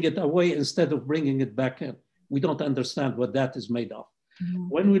pushing it away instead of bringing it back in. We don't understand what that is made of.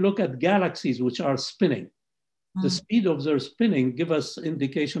 When we look at galaxies which are spinning, the speed of their spinning give us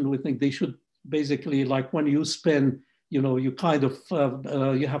indication. We think they should basically, like when you spin, you kind of,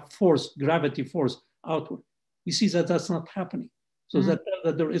 you have gravity force outward. We see that that's not happening. So that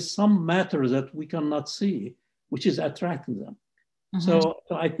there is some matter that we cannot see, which is attracting them. So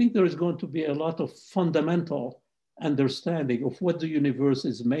I think there is going to be a lot of fundamental understanding of what the universe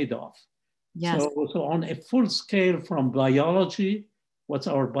is made of. Yes. So on a full scale, from biology, what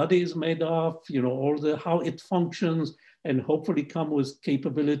our body is made of, how it functions, and hopefully come with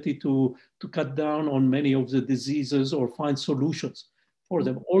capability to cut down on many of the diseases or find solutions for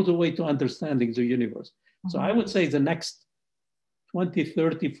them, all the way to understanding the universe. So I would say the next 20,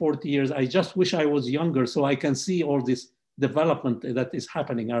 30, 40 years, I just wish I was younger so I can see all this development that is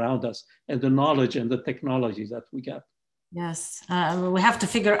happening around us and the knowledge and the technology that we get. Yes, we have to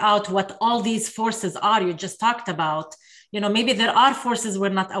figure out what all these forces are you just talked about. Maybe there are forces we're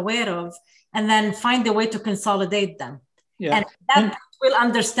not aware of, and then find a way to consolidate them. Yeah. And that will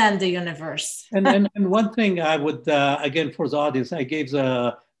understand the universe. and one thing I would, again, for the audience, I gave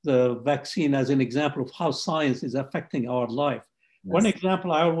the vaccine as an example of how science is affecting our life. Yes. One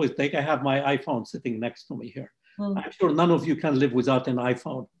example I always take, I have my iPhone sitting next to me here. I'm sure none of you can live without an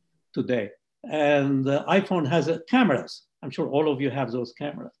iPhone today. And the iPhone has cameras. I'm sure all of you have those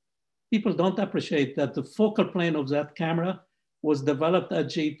cameras. People don't appreciate that the focal plane of that camera was developed at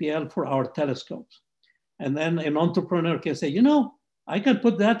JPL for our telescopes. And then an entrepreneur can say, I can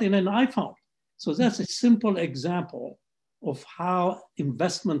put that in an iPhone. So that's a simple example of how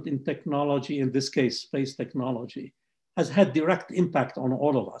investment in technology, in this case, space technology, has had direct impact on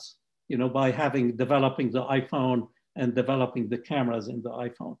all of us, by developing the iPhone and developing the cameras in the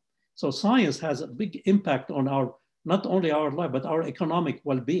iPhone. So science has a big impact on not only our life, but our economic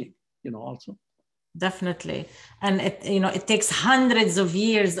well-being, also. Definitely. And it takes hundreds of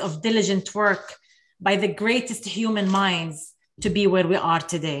years of diligent work by the greatest human minds to be where we are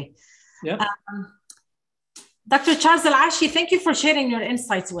today. Yeah. Dr. Charles Elachi, thank you for sharing your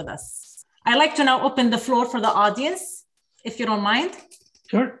insights with us. I'd like to now open the floor for the audience, if you don't mind.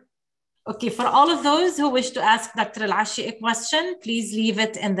 Sure. Okay, for all of those who wish to ask Dr. Elachi a question, please leave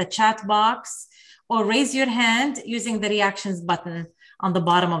it in the chat box or raise your hand using the reactions button on the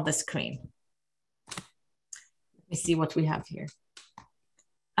bottom of the screen. me see what we have here.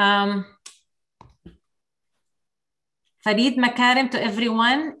 Farid Makarim to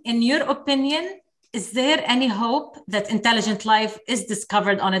everyone. In your opinion, is there any hope that intelligent life is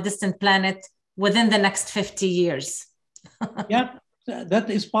discovered on a distant planet within the next 50 years? Yeah, that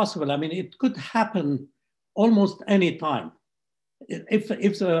is possible. I mean, it could happen almost any time. And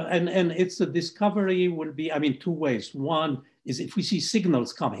it's a discovery will be, I mean, two ways. One is if we see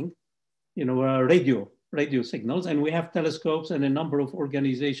signals coming, you know, radio signals, and we have telescopes and a number of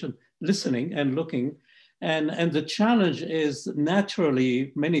organizations listening and looking. And the challenge is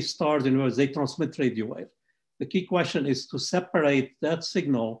naturally many stars in the universe, they transmit radio wave. The key question is to separate that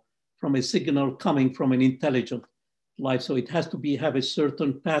signal from a signal coming from an intelligent life. So it has to have a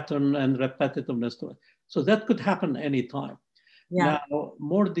certain pattern and repetitiveness to it. So that could happen anytime. Yeah. Now,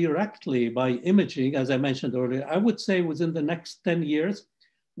 more directly by imaging, as I mentioned earlier, I would say within the next 10 years,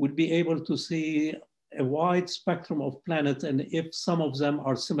 we'll be able to see a wide spectrum of planets, and if some of them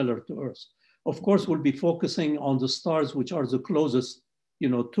are similar to Earth. Of course, we'll be focusing on the stars which are the closest, you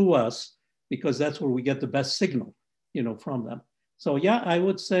know, to us, because that's where we get the best signal, you know, from them. So yeah, I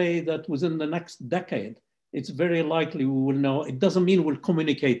would say that within the next decade, it's very likely we will know. It doesn't mean we'll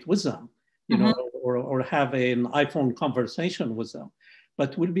communicate with them, you know, or have an iPhone conversation with them,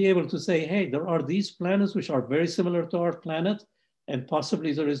 but we'll be able to say, hey, there are these planets which are very similar to our planet, and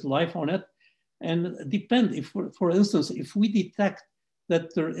possibly there is life on it. And depend if, for instance, if we detect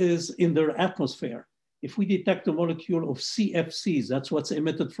that there is in their atmosphere, if we detect a molecule of CFCs, that's what's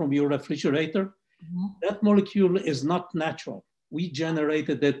emitted from your refrigerator, that molecule is not natural. We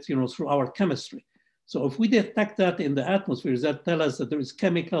generated it, you know, through our chemistry. So if we detect that in the atmosphere, that tells us that there is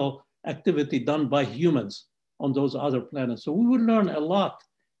chemical activity done by humans on those other planets. So we will learn a lot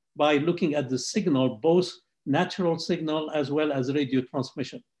by looking at the signal, both natural signal as well as radio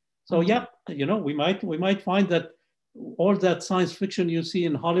transmission. So yeah, you know, we might find that all that science fiction you see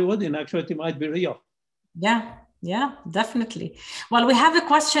in Hollywood in actuality might be real. Yeah, yeah, definitely. Well, we have a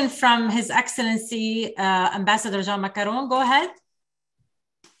question from His Excellency Ambassador John Macaron. Go ahead.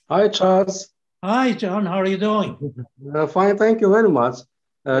 Hi, Charles. Hi, John. How are you doing? Fine, thank you very much.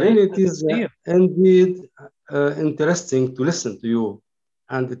 Really, it is indeed interesting to listen to you,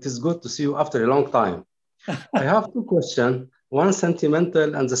 and it is good to see you after a long time. I have two questions, one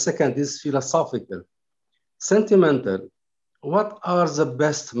sentimental and the second is philosophical. Sentimental, what are the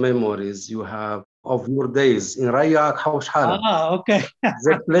best memories you have of your days in Rayak Hawsh Hala? Okay.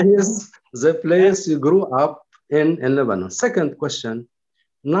 the place you grew up in Lebanon. Second question,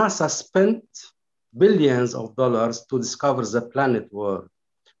 NASA spent billions of dollars to discover the planet world.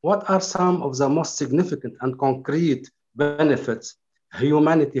 What are some of the most significant and concrete benefits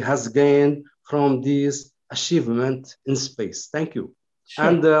humanity has gained from this achievement in space? Thank you. Sure.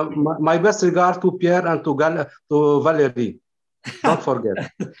 And my best regard to Pierre and to Valerie. Don't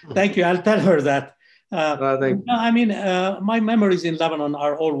forget. Thank you. I'll tell her that. I mean, my memories in Lebanon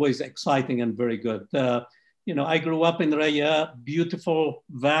are always exciting and very good. You know, I grew up in Raya, beautiful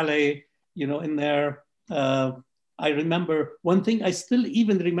valley, you know, in there. I remember one thing I still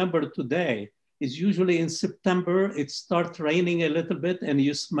even remember today is usually in September, it starts raining a little bit and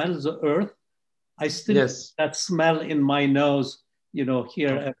you smell the earth. I still have that smell in my nose, you know,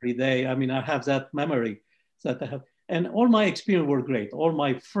 here every day. I mean, I have that memory that I have. And all my experience were great. All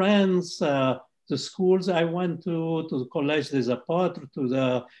my friends, the schools I went to the Collège des Apôtres, to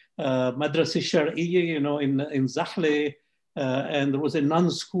the Madrasa Shar'iyya, you know, in Zahle. And there was a nun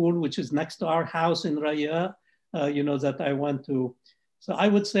school, which is next to our house in Raya, you know, that I went to. So I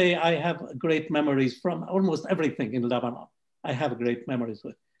would say I have great memories from almost everything in Lebanon. I have great memories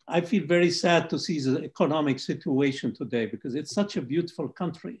with. I feel very sad to see the economic situation today because it's such a beautiful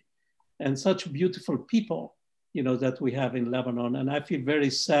country and such beautiful people, you know, that we have in Lebanon. And I feel very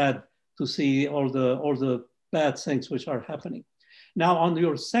sad to see all the bad things which are happening. Now, on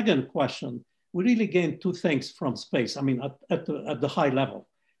your second question, we really gained two things from space. I mean, at the high level.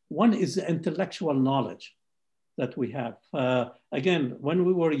 One is the intellectual knowledge that we have. Again, when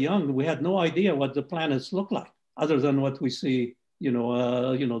we were young, we had no idea what the planets look like, other than what we see, you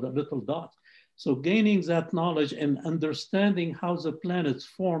know, the little dots. So gaining that knowledge and understanding how the planets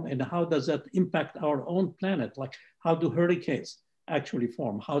form and how does that impact our own planet, like how do hurricanes actually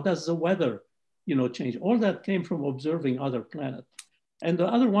form? How does the weather, you know, change? All that came from observing other planets. And the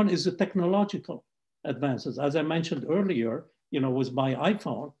other one is the technological advances. As I mentioned earlier, you know, with my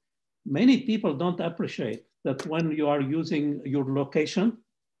iPhone, many people don't appreciate that when you are using your location,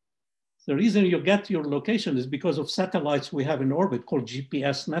 the reason you get your location is because of satellites we have in orbit called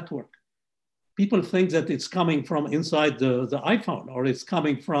GPS network. People think that it's coming from inside the iPhone or it's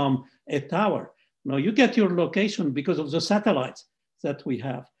coming from a tower. No, you get your location because of the satellites that we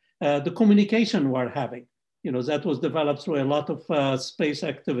have. The communication we're having, that was developed through a lot of space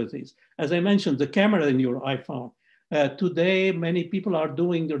activities. As I mentioned, the camera in your iPhone. Today, many people are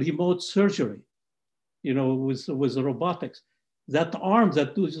doing the remote surgery, with robotics. That arm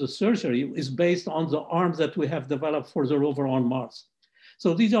that does the surgery is based on the arms that we have developed for the rover on Mars.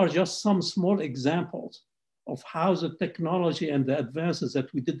 So these are just some small examples of how the technology and the advances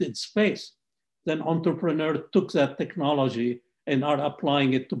that we did in space, then entrepreneurs took that technology and are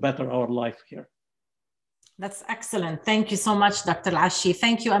applying it to better our life here. That's excellent. Thank you so much, Dr. Elachi.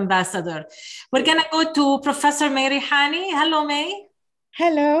 Thank you, Ambassador. We're going to go to Professor May Rihani. Hello, May.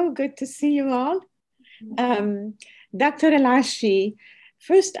 Hello, good to see you all. Dr. Elachi,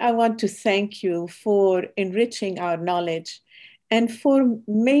 first I want to thank you for enriching our knowledge and for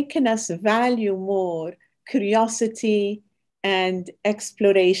making us value more curiosity and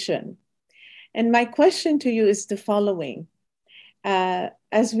exploration. And my question to you is the following.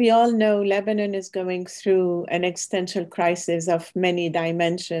 As we all know, Lebanon is going through an existential crisis of many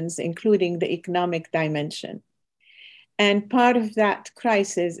dimensions, including the economic dimension. And part of that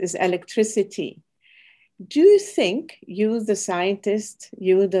crisis is electricity. Do you think, you the scientist,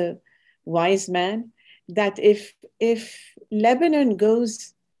 you the wise man, that if Lebanon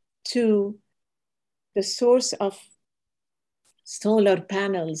goes to the source of solar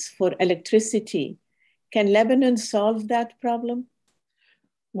panels for electricity, can Lebanon solve that problem?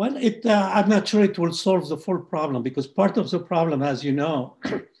 Well, I'm not sure it will solve the full problem, because part of the problem, as you know,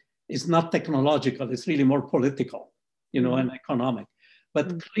 is not technological. It's really more political, and economic.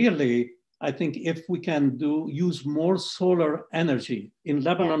 But clearly, I think if we can use more solar energy in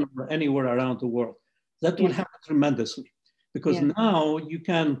Lebanon or anywhere around the world, that will help tremendously. Because now you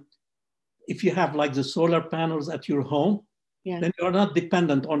can, if you have like the solar panels at your home, then you're not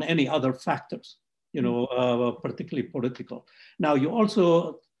dependent on any other factors, particularly political. Now,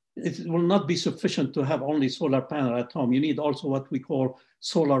 it will not be sufficient to have only solar panel at home. You need also what we call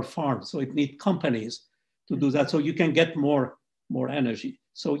solar farms. So it needs companies to do that, so you can get more energy.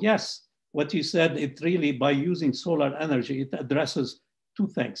 So yes, what you said, it really, by using solar energy, it addresses two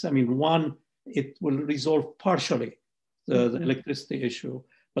things. I mean, one, it will resolve partially the electricity issue.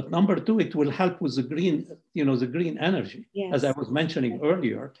 But number two, it will help with the green, the green energy, as I was mentioning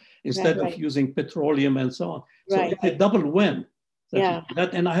earlier, instead of using petroleum and so on. So it's a double win.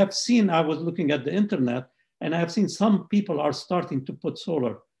 And I was looking at the internet, and I have seen some people are starting to put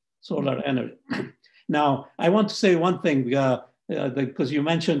solar energy. Now, I want to say one thing, because you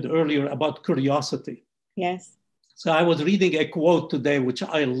mentioned earlier about curiosity. Yes. So I was reading a quote today, which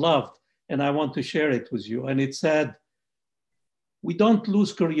I loved, and I want to share it with you. And it said, "We don't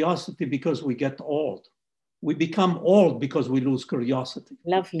lose curiosity because we get old. We become old because we lose curiosity."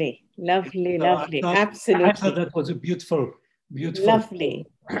 Lovely, lovely, So lovely. Absolutely. I thought that was a beautiful. Lovely,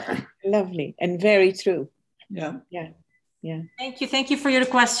 lovely, and very true. Yeah. Thank you for your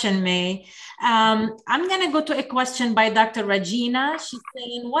question, May. I'm going to go to a question by Dr. Regina. She's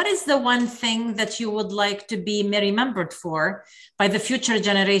saying, what is the one thing that you would like to be remembered for by the future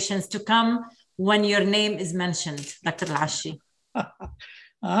generations to come when your name is mentioned, Dr. Elachi?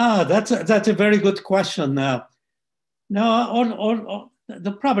 That's a very good question.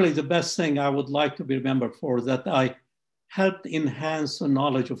 Probably the best thing I would like to be remembered for is that I helped enhance the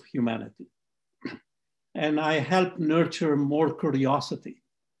knowledge of humanity. And I help nurture more curiosity,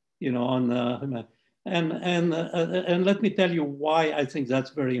 and let me tell you why I think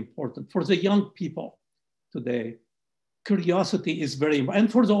that's very important. For the young people today, curiosity is very important,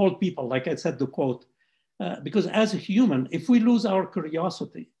 and for the old people, like I said, the quote, because as a human, if we lose our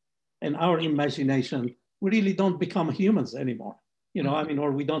curiosity and our imagination, we really don't become humans anymore,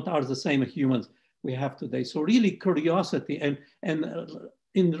 or we don't are the same humans we have today. So really curiosity and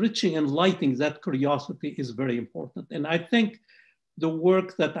enriching and lighting that curiosity is very important. And I think the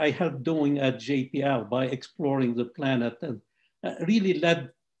work that I helped doing at JPL by exploring the planet and really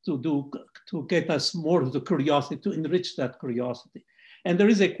led to get us more of the curiosity, to enrich that curiosity. And there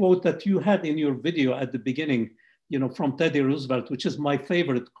is a quote that you had in your video at the beginning, from Teddy Roosevelt, which is my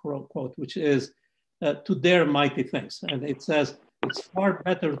favorite quote, which is to dare mighty things. And it says, it's far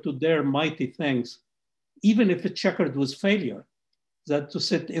better to dare mighty things, even if it's checkered with failure, than to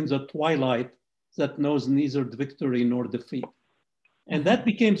sit in the twilight that knows neither victory nor defeat. And that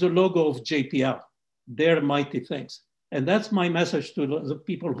became the logo of JPL, dare mighty things. And that's my message to the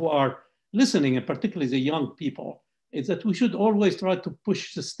people who are listening, and particularly the young people, is that we should always try to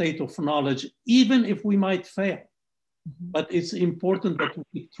push the state of knowledge, even if we might fail. But it's important that we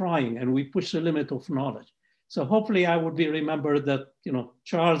keep trying and we push the limit of knowledge. So hopefully I would be remembered that,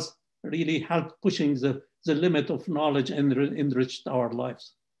 Charles really helped pushing the limit of knowledge and enriched our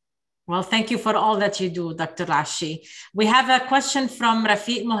lives. Well, thank you for all that you do, Dr. Elachi. We have a question from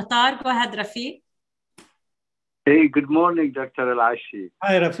Rafiq Muhtar. Go ahead, Rafiq. Hey, good morning, Dr. Elachi.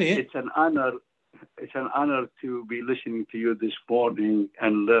 Hi, Rafiq. It's an honor to be listening to you this morning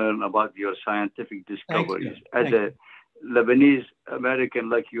and learn about your scientific discoveries. As a Lebanese American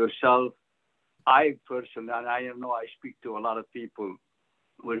like yourself, I personally, and I know I speak to a lot of people,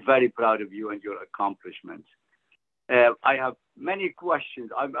 we're very proud of you and your accomplishments. I have many questions.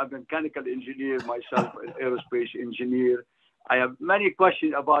 I'm a mechanical engineer myself, an aerospace engineer. I have many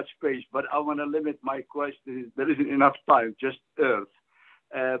questions about space, but I want to limit my questions. There isn't enough time, just Earth.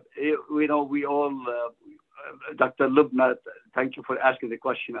 We know we all, Dr. Lubna, thank you for asking the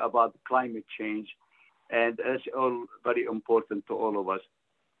question about climate change. And it's all very important to all of us.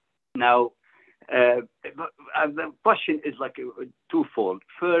 Now, the question is like twofold.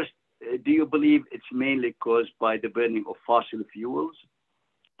 First, do you believe it's mainly caused by the burning of fossil fuels,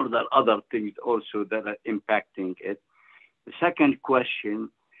 or there are other things also that are impacting it? The second question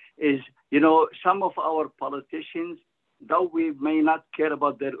is, some of our politicians, though we may not care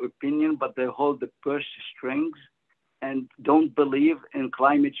about their opinion, but they hold the purse strings and don't believe in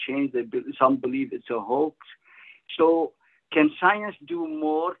climate change. Some believe it's a hoax. So can science do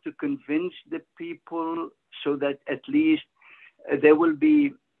more to convince the people so that at least there will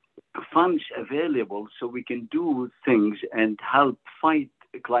be funds available so we can do things and help fight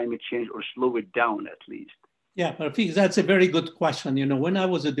climate change or slow it down at least? Yeah, Rafiq, that's a very good question. When I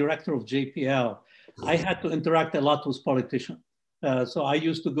was a director of JPL, I had to interact a lot with politicians. So I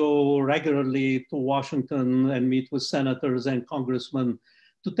used to go regularly to Washington and meet with senators and congressmen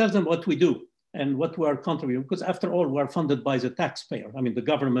to tell them what we do and what we are contributing. Because after all, we're funded by the taxpayer. I mean, the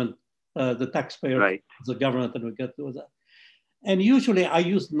government, the taxpayer, right. The government, and we get to that. And usually I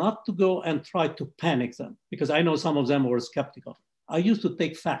used not to go and try to panic them because I know some of them were skeptical. I used to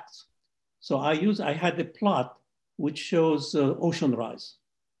take facts. So I had a plot which shows ocean rise,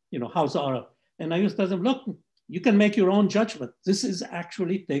 how's our, and I used to tell them, look, you can make your own judgment. This is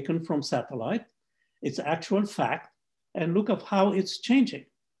actually taken from satellite. It's actual fact. And look at how it's changing,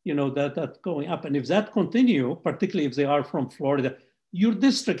 that going up. And if that continue, particularly if they are from Florida, your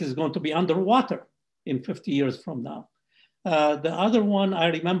district is going to be underwater in 50 years from now. The other one I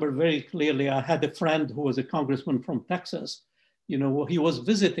remember very clearly, I had a friend who was a congressman from Texas. He was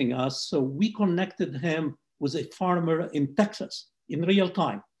visiting us. So we connected him with a farmer in Texas in real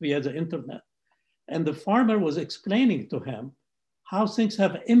time via the internet. And the farmer was explaining to him how things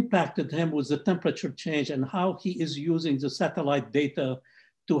have impacted him with the temperature change and how he is using the satellite data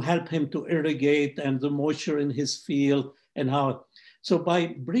to help him to irrigate and the moisture in his field and how. So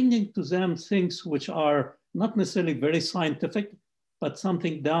by bringing to them things which are not necessarily very scientific, but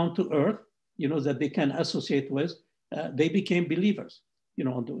something down to earth, that they can associate with, they became believers,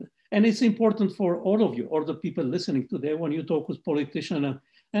 on doing it. And it's important for all of you, all the people listening today, when you talk with politicians,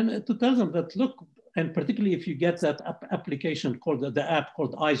 and to tell them that, look, and particularly if you get that application called the app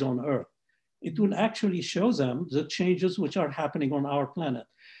called Eyes on Earth, it will actually show them the changes which are happening on our planet.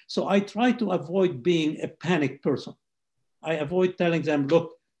 So I try to avoid being a panic person. I avoid telling them,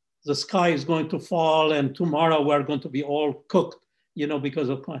 look, the sky is going to fall and tomorrow we're going to be all cooked,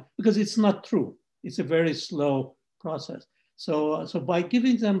 because it's not true. It's a very slow process. So by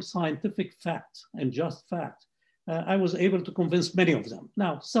giving them scientific facts and just facts, I was able to convince many of them.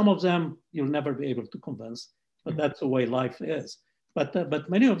 Now, some of them you'll never be able to convince, but that's the way life is. But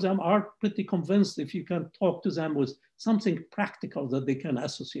many of them are pretty convinced if you can talk to them with something practical that they can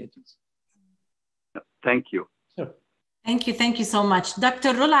associate with. Thank you. Sure. Thank you so much.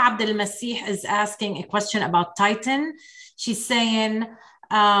 Dr. Rula Abdel Masih is asking a question about Titan. She's saying,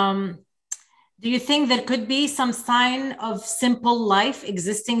 do you think there could be some sign of simple life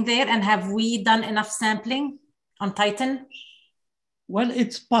existing there? And have we done enough sampling on Titan? Well,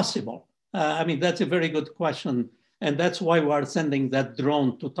 it's possible. That's a very good question. And that's why we are sending that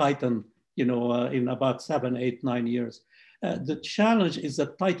drone to Titan, in about 7, 8, 9 years. The challenge is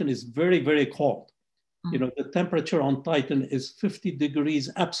that Titan is very, very cold. The temperature on Titan is 50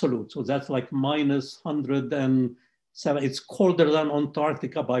 degrees absolute. So that's like minus 107. It's colder than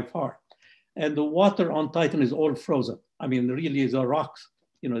Antarctica by far. And the water on Titan is all frozen. Really the rocks,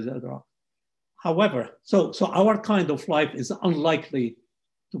 the rock. However, so our kind of life is unlikely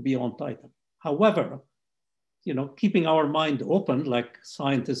to be on Titan. However, keeping our mind open, like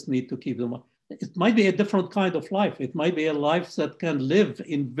scientists need to keep them, it might be a different kind of life. It might be a life that can live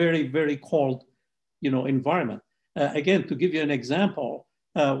in very, very cold, environment. Again, to give you an example,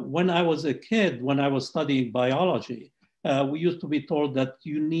 when I was a kid, when I was studying biology, we used to be told that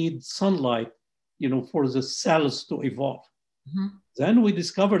you need sunlight, for the cells to evolve. Mm-hmm. Then we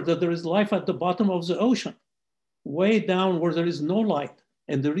discovered that there is life at the bottom of the ocean, way down where there is no light.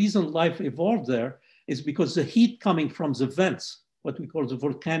 And the reason life evolved there is because the heat coming from the vents, what we call the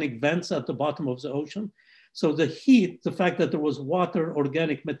volcanic vents at the bottom of the ocean. So the heat, the fact that there was water,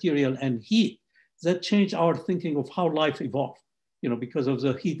 organic material, and heat, that changed our thinking of how life evolved, because of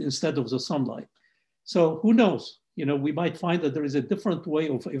the heat instead of the sunlight. So who knows? We might find that there is a different way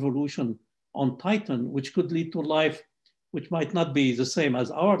of evolution on Titan, which could lead to life, which might not be the same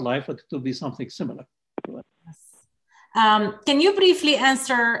as our life, but it could be something similar. Can you briefly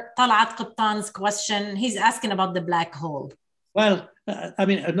answer Talat Qattan's question? He's asking about the black hole. Well,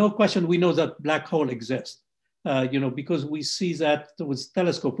 no question, we know that black hole exists, because we see that with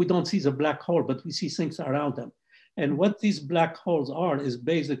telescope. We don't see the black hole, but we see things around them. And what these black holes are is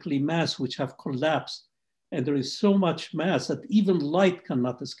basically mass which have collapsed. And there is so much mass that even light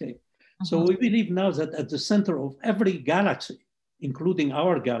cannot escape. Mm-hmm. So we believe now that at the center of every galaxy, including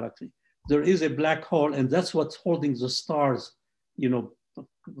our galaxy, there is a black hole, and that's what's holding the stars,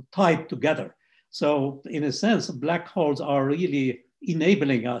 tied together. So in a sense, black holes are really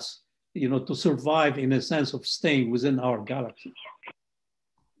enabling us, to survive in a sense of staying within our galaxy.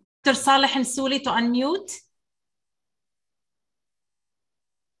 Dr. Saleh Nsouli, to unmute.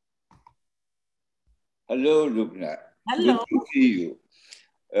 Hello, Lubna. Hello. Good to see you.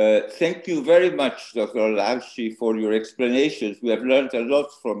 Thank you very much, Dr. Elachi, for your explanations. We have learned a lot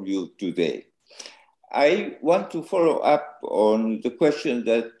from you today. I want to follow up on the question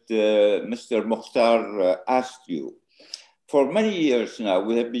that Mr. Mukhtar asked you. For many years now,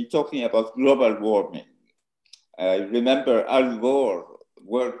 we have been talking about global warming. I remember Al Gore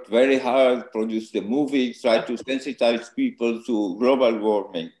worked very hard, produced a movie, tried to sensitize people to global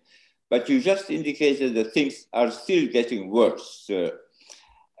warming. But you just indicated that things are still getting worse.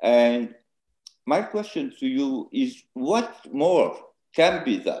 And my question to you is, what more can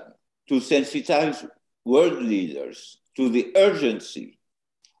be done to sensitize world leaders to the urgency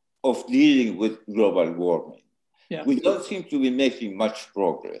of dealing with global warming? Yeah. We don't seem to be making much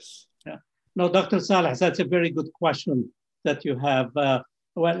progress. Yeah. No, Dr. Saleh, that's a very good question that you have.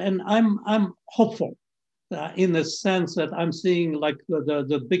 And I'm hopeful in the sense that I'm seeing like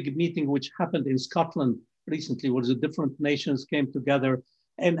the big meeting which happened in Scotland recently, where the different nations came together.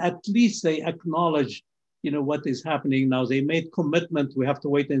 And at least they acknowledge, what is happening now. They made commitment. We have to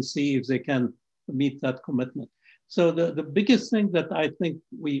wait and see if they can meet that commitment. So the biggest thing that I think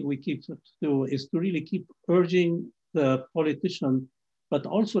we keep to do is to really keep urging the politician, but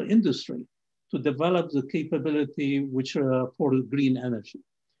also industry, to develop the capability which for green energy,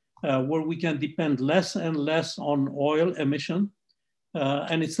 where we can depend less and less on oil emission.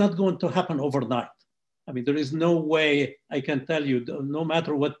 And it's not going to happen overnight. There is no way, I can tell you, no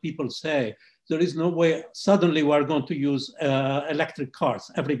matter what people say, there is no way suddenly we're going to use electric cars,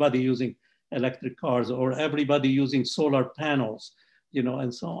 everybody using electric cars, or everybody using solar panels,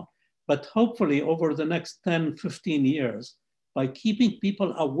 and so on. But hopefully over the next 10, 15 years, by keeping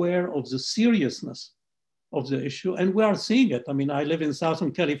people aware of the seriousness of the issue, and we are seeing it. I live in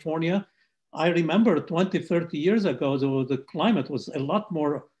Southern California. I remember 20, 30 years ago, the climate was a lot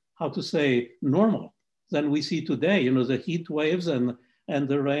more, normal than we see today, the heat waves and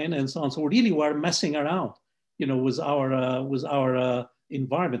the rain and so on. So really we're messing around, with our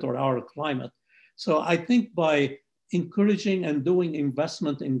environment or our climate. So I think by encouraging and doing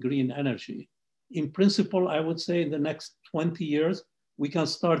investment in green energy, in principle, I would say in the next 20 years, we can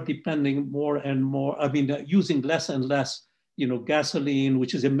start depending more and more, using less and less, gasoline,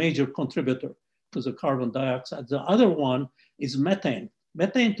 which is a major contributor to the carbon dioxide. The other one is methane.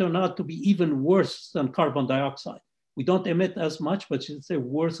 Methane turned out to be even worse than carbon dioxide. We don't emit as much, but it's a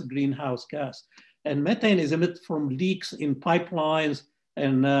worse greenhouse gas. And methane is emitted from leaks in pipelines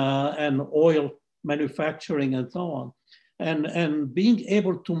and oil manufacturing and so on. And being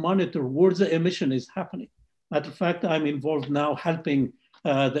able to monitor where the emission is happening. Matter of fact, I'm involved now helping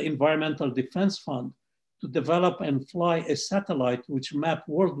the Environmental Defense Fund to develop and fly a satellite which map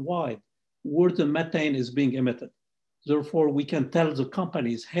worldwide where the methane is being emitted. Therefore, we can tell the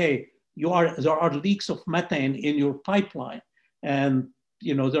companies, hey, there are leaks of methane in your pipeline. And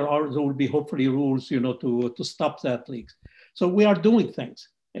there will be hopefully rules to stop that leaks. So we are doing things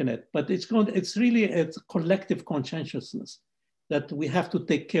in it, but it's really a collective conscientiousness that we have to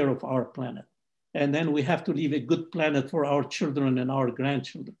take care of our planet. And then we have to leave a good planet for our children and our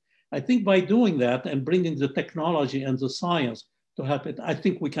grandchildren. I think by doing that and bringing the technology and the science to help it, I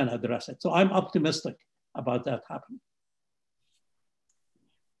think we can address it. So I'm optimistic about that happening.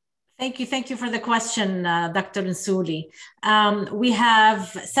 Thank you for the question, Dr. Nsouli. We have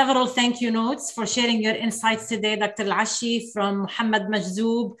several thank you notes for sharing your insights today, Dr. Elachi, from Muhammad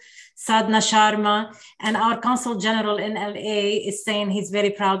Majzoub, Sadna Sharma, and our Consul General in LA is saying he's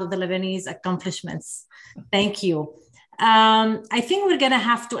very proud of the Lebanese accomplishments. Thank you. I think we're gonna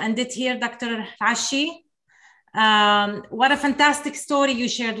have to end it here, Dr. Elachi. What a fantastic story you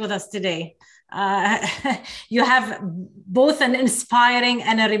shared with us today. You have both an inspiring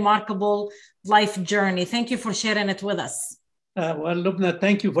and a remarkable life journey. Thank you for sharing it with us. Well, Lubna,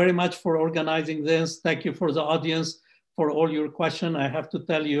 thank you very much for organizing this. Thank you for the audience for all your questions. I have to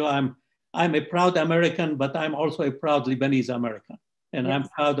tell you, I'm a proud American, but I'm also a proud Lebanese American. And yes. I'm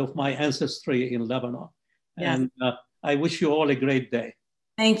proud of my ancestry in Lebanon. Yes. And I wish you all a great day.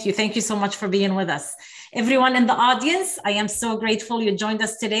 Thank you. Thank you so much for being with us. Everyone in the audience, I am so grateful you joined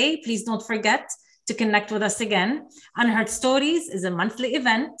us today. Please don't forget to connect with us again. Unheard Stories is a monthly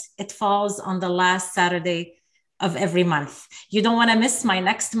event. It falls on the last Saturday of every month. You don't want to miss my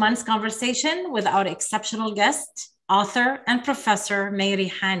next month's conversation with our exceptional guest, author and Professor May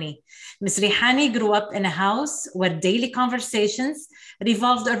Rihani. Ms. Rihani grew up in a house where daily conversations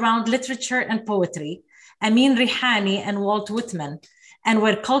revolved around literature and poetry. Amin Rihani and Walt Whitman, and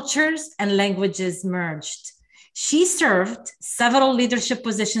where cultures and languages merged. She served several leadership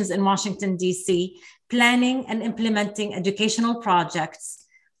positions in Washington, D.C., planning and implementing educational projects,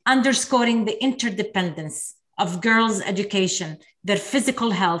 underscoring the interdependence of girls' education, their physical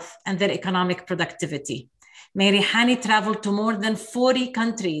health, and their economic productivity. May Rihani traveled to more than 40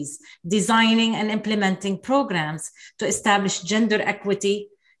 countries, designing and implementing programs to establish gender equity,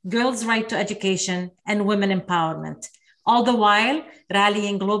 girls' right to education, and women empowerment, all the while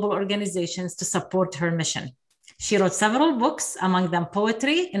rallying global organizations to support her mission. She wrote several books, among them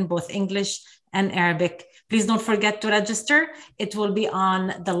poetry in both English and Arabic. Please don't forget to register. It will be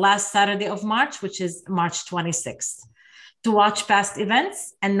on the last Saturday of March, which is March 26th. To watch past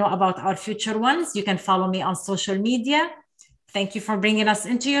events and know about our future ones, you can follow me on social media. Thank you for bringing us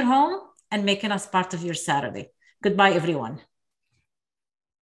into your home and making us part of your Saturday. Goodbye, everyone.